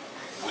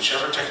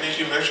 whichever technique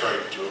you measure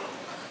it to,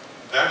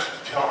 that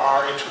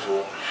PR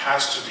interval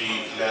has to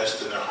be less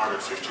than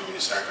 150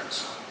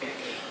 milliseconds.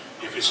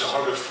 If it's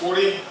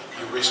 140,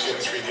 you risk it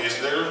 3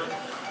 days later.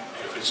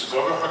 If it's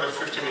above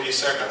 150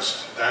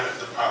 milliseconds, then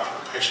the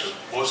patient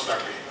most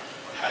likely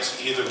has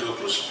either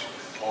lupus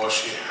or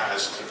she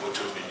has an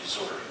autoimmune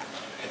disorder.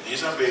 And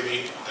these are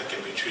babies that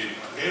can be treated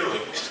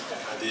prenatally,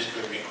 and these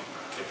babies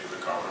can be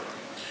recovered.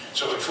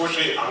 So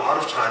unfortunately, I'm out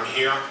of time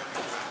here.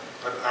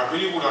 But I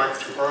really would like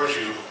to urge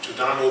you to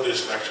download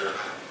this lecture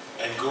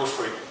and go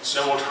for it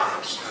several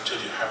times until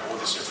you have all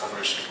this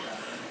information.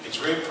 It's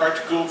very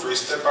practical, very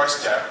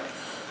step-by-step.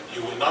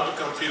 You will not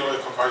become fetal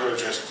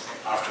echocardiologist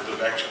after the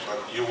lecture,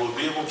 but you will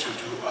be able to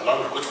do a lot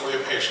of good for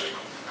your patient.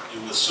 You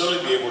will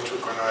certainly be able to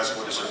recognize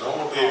what is a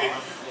normal baby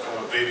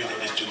from a baby that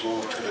needs to go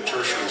to the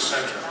tertiary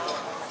center.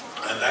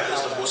 And that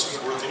is the most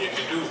important thing you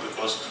can do,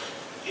 because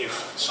if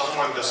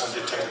someone doesn't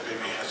detect the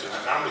baby has an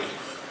anomaly,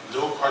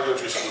 no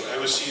cardiologist will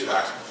ever see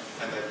that,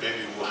 and that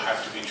baby will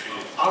have to be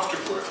treated after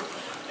birth.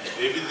 And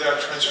babies that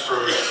are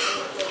transferred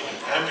in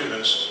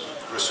ambulance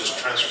versus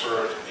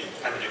transferred in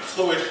amniotic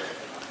fluid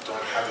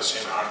don't have the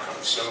same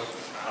outcome. So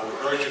I would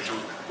urge you to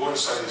go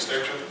inside this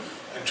lecture,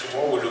 and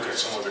tomorrow we'll look at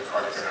some of the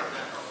cardiac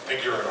anomalies.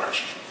 Thank you very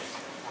much.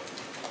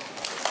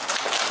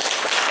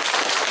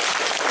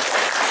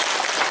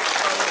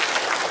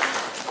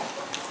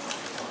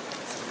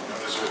 Now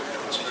there's a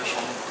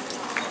demonstration.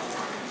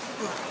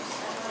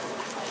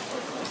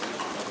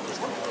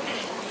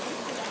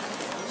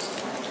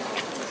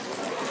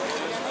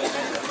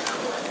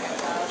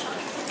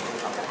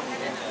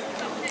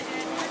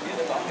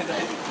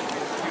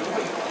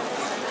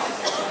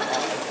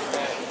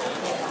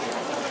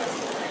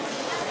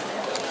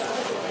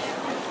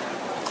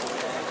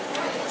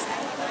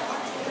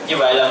 Như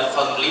vậy là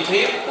phần lý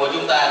thuyết của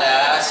chúng ta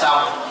đã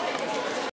xong.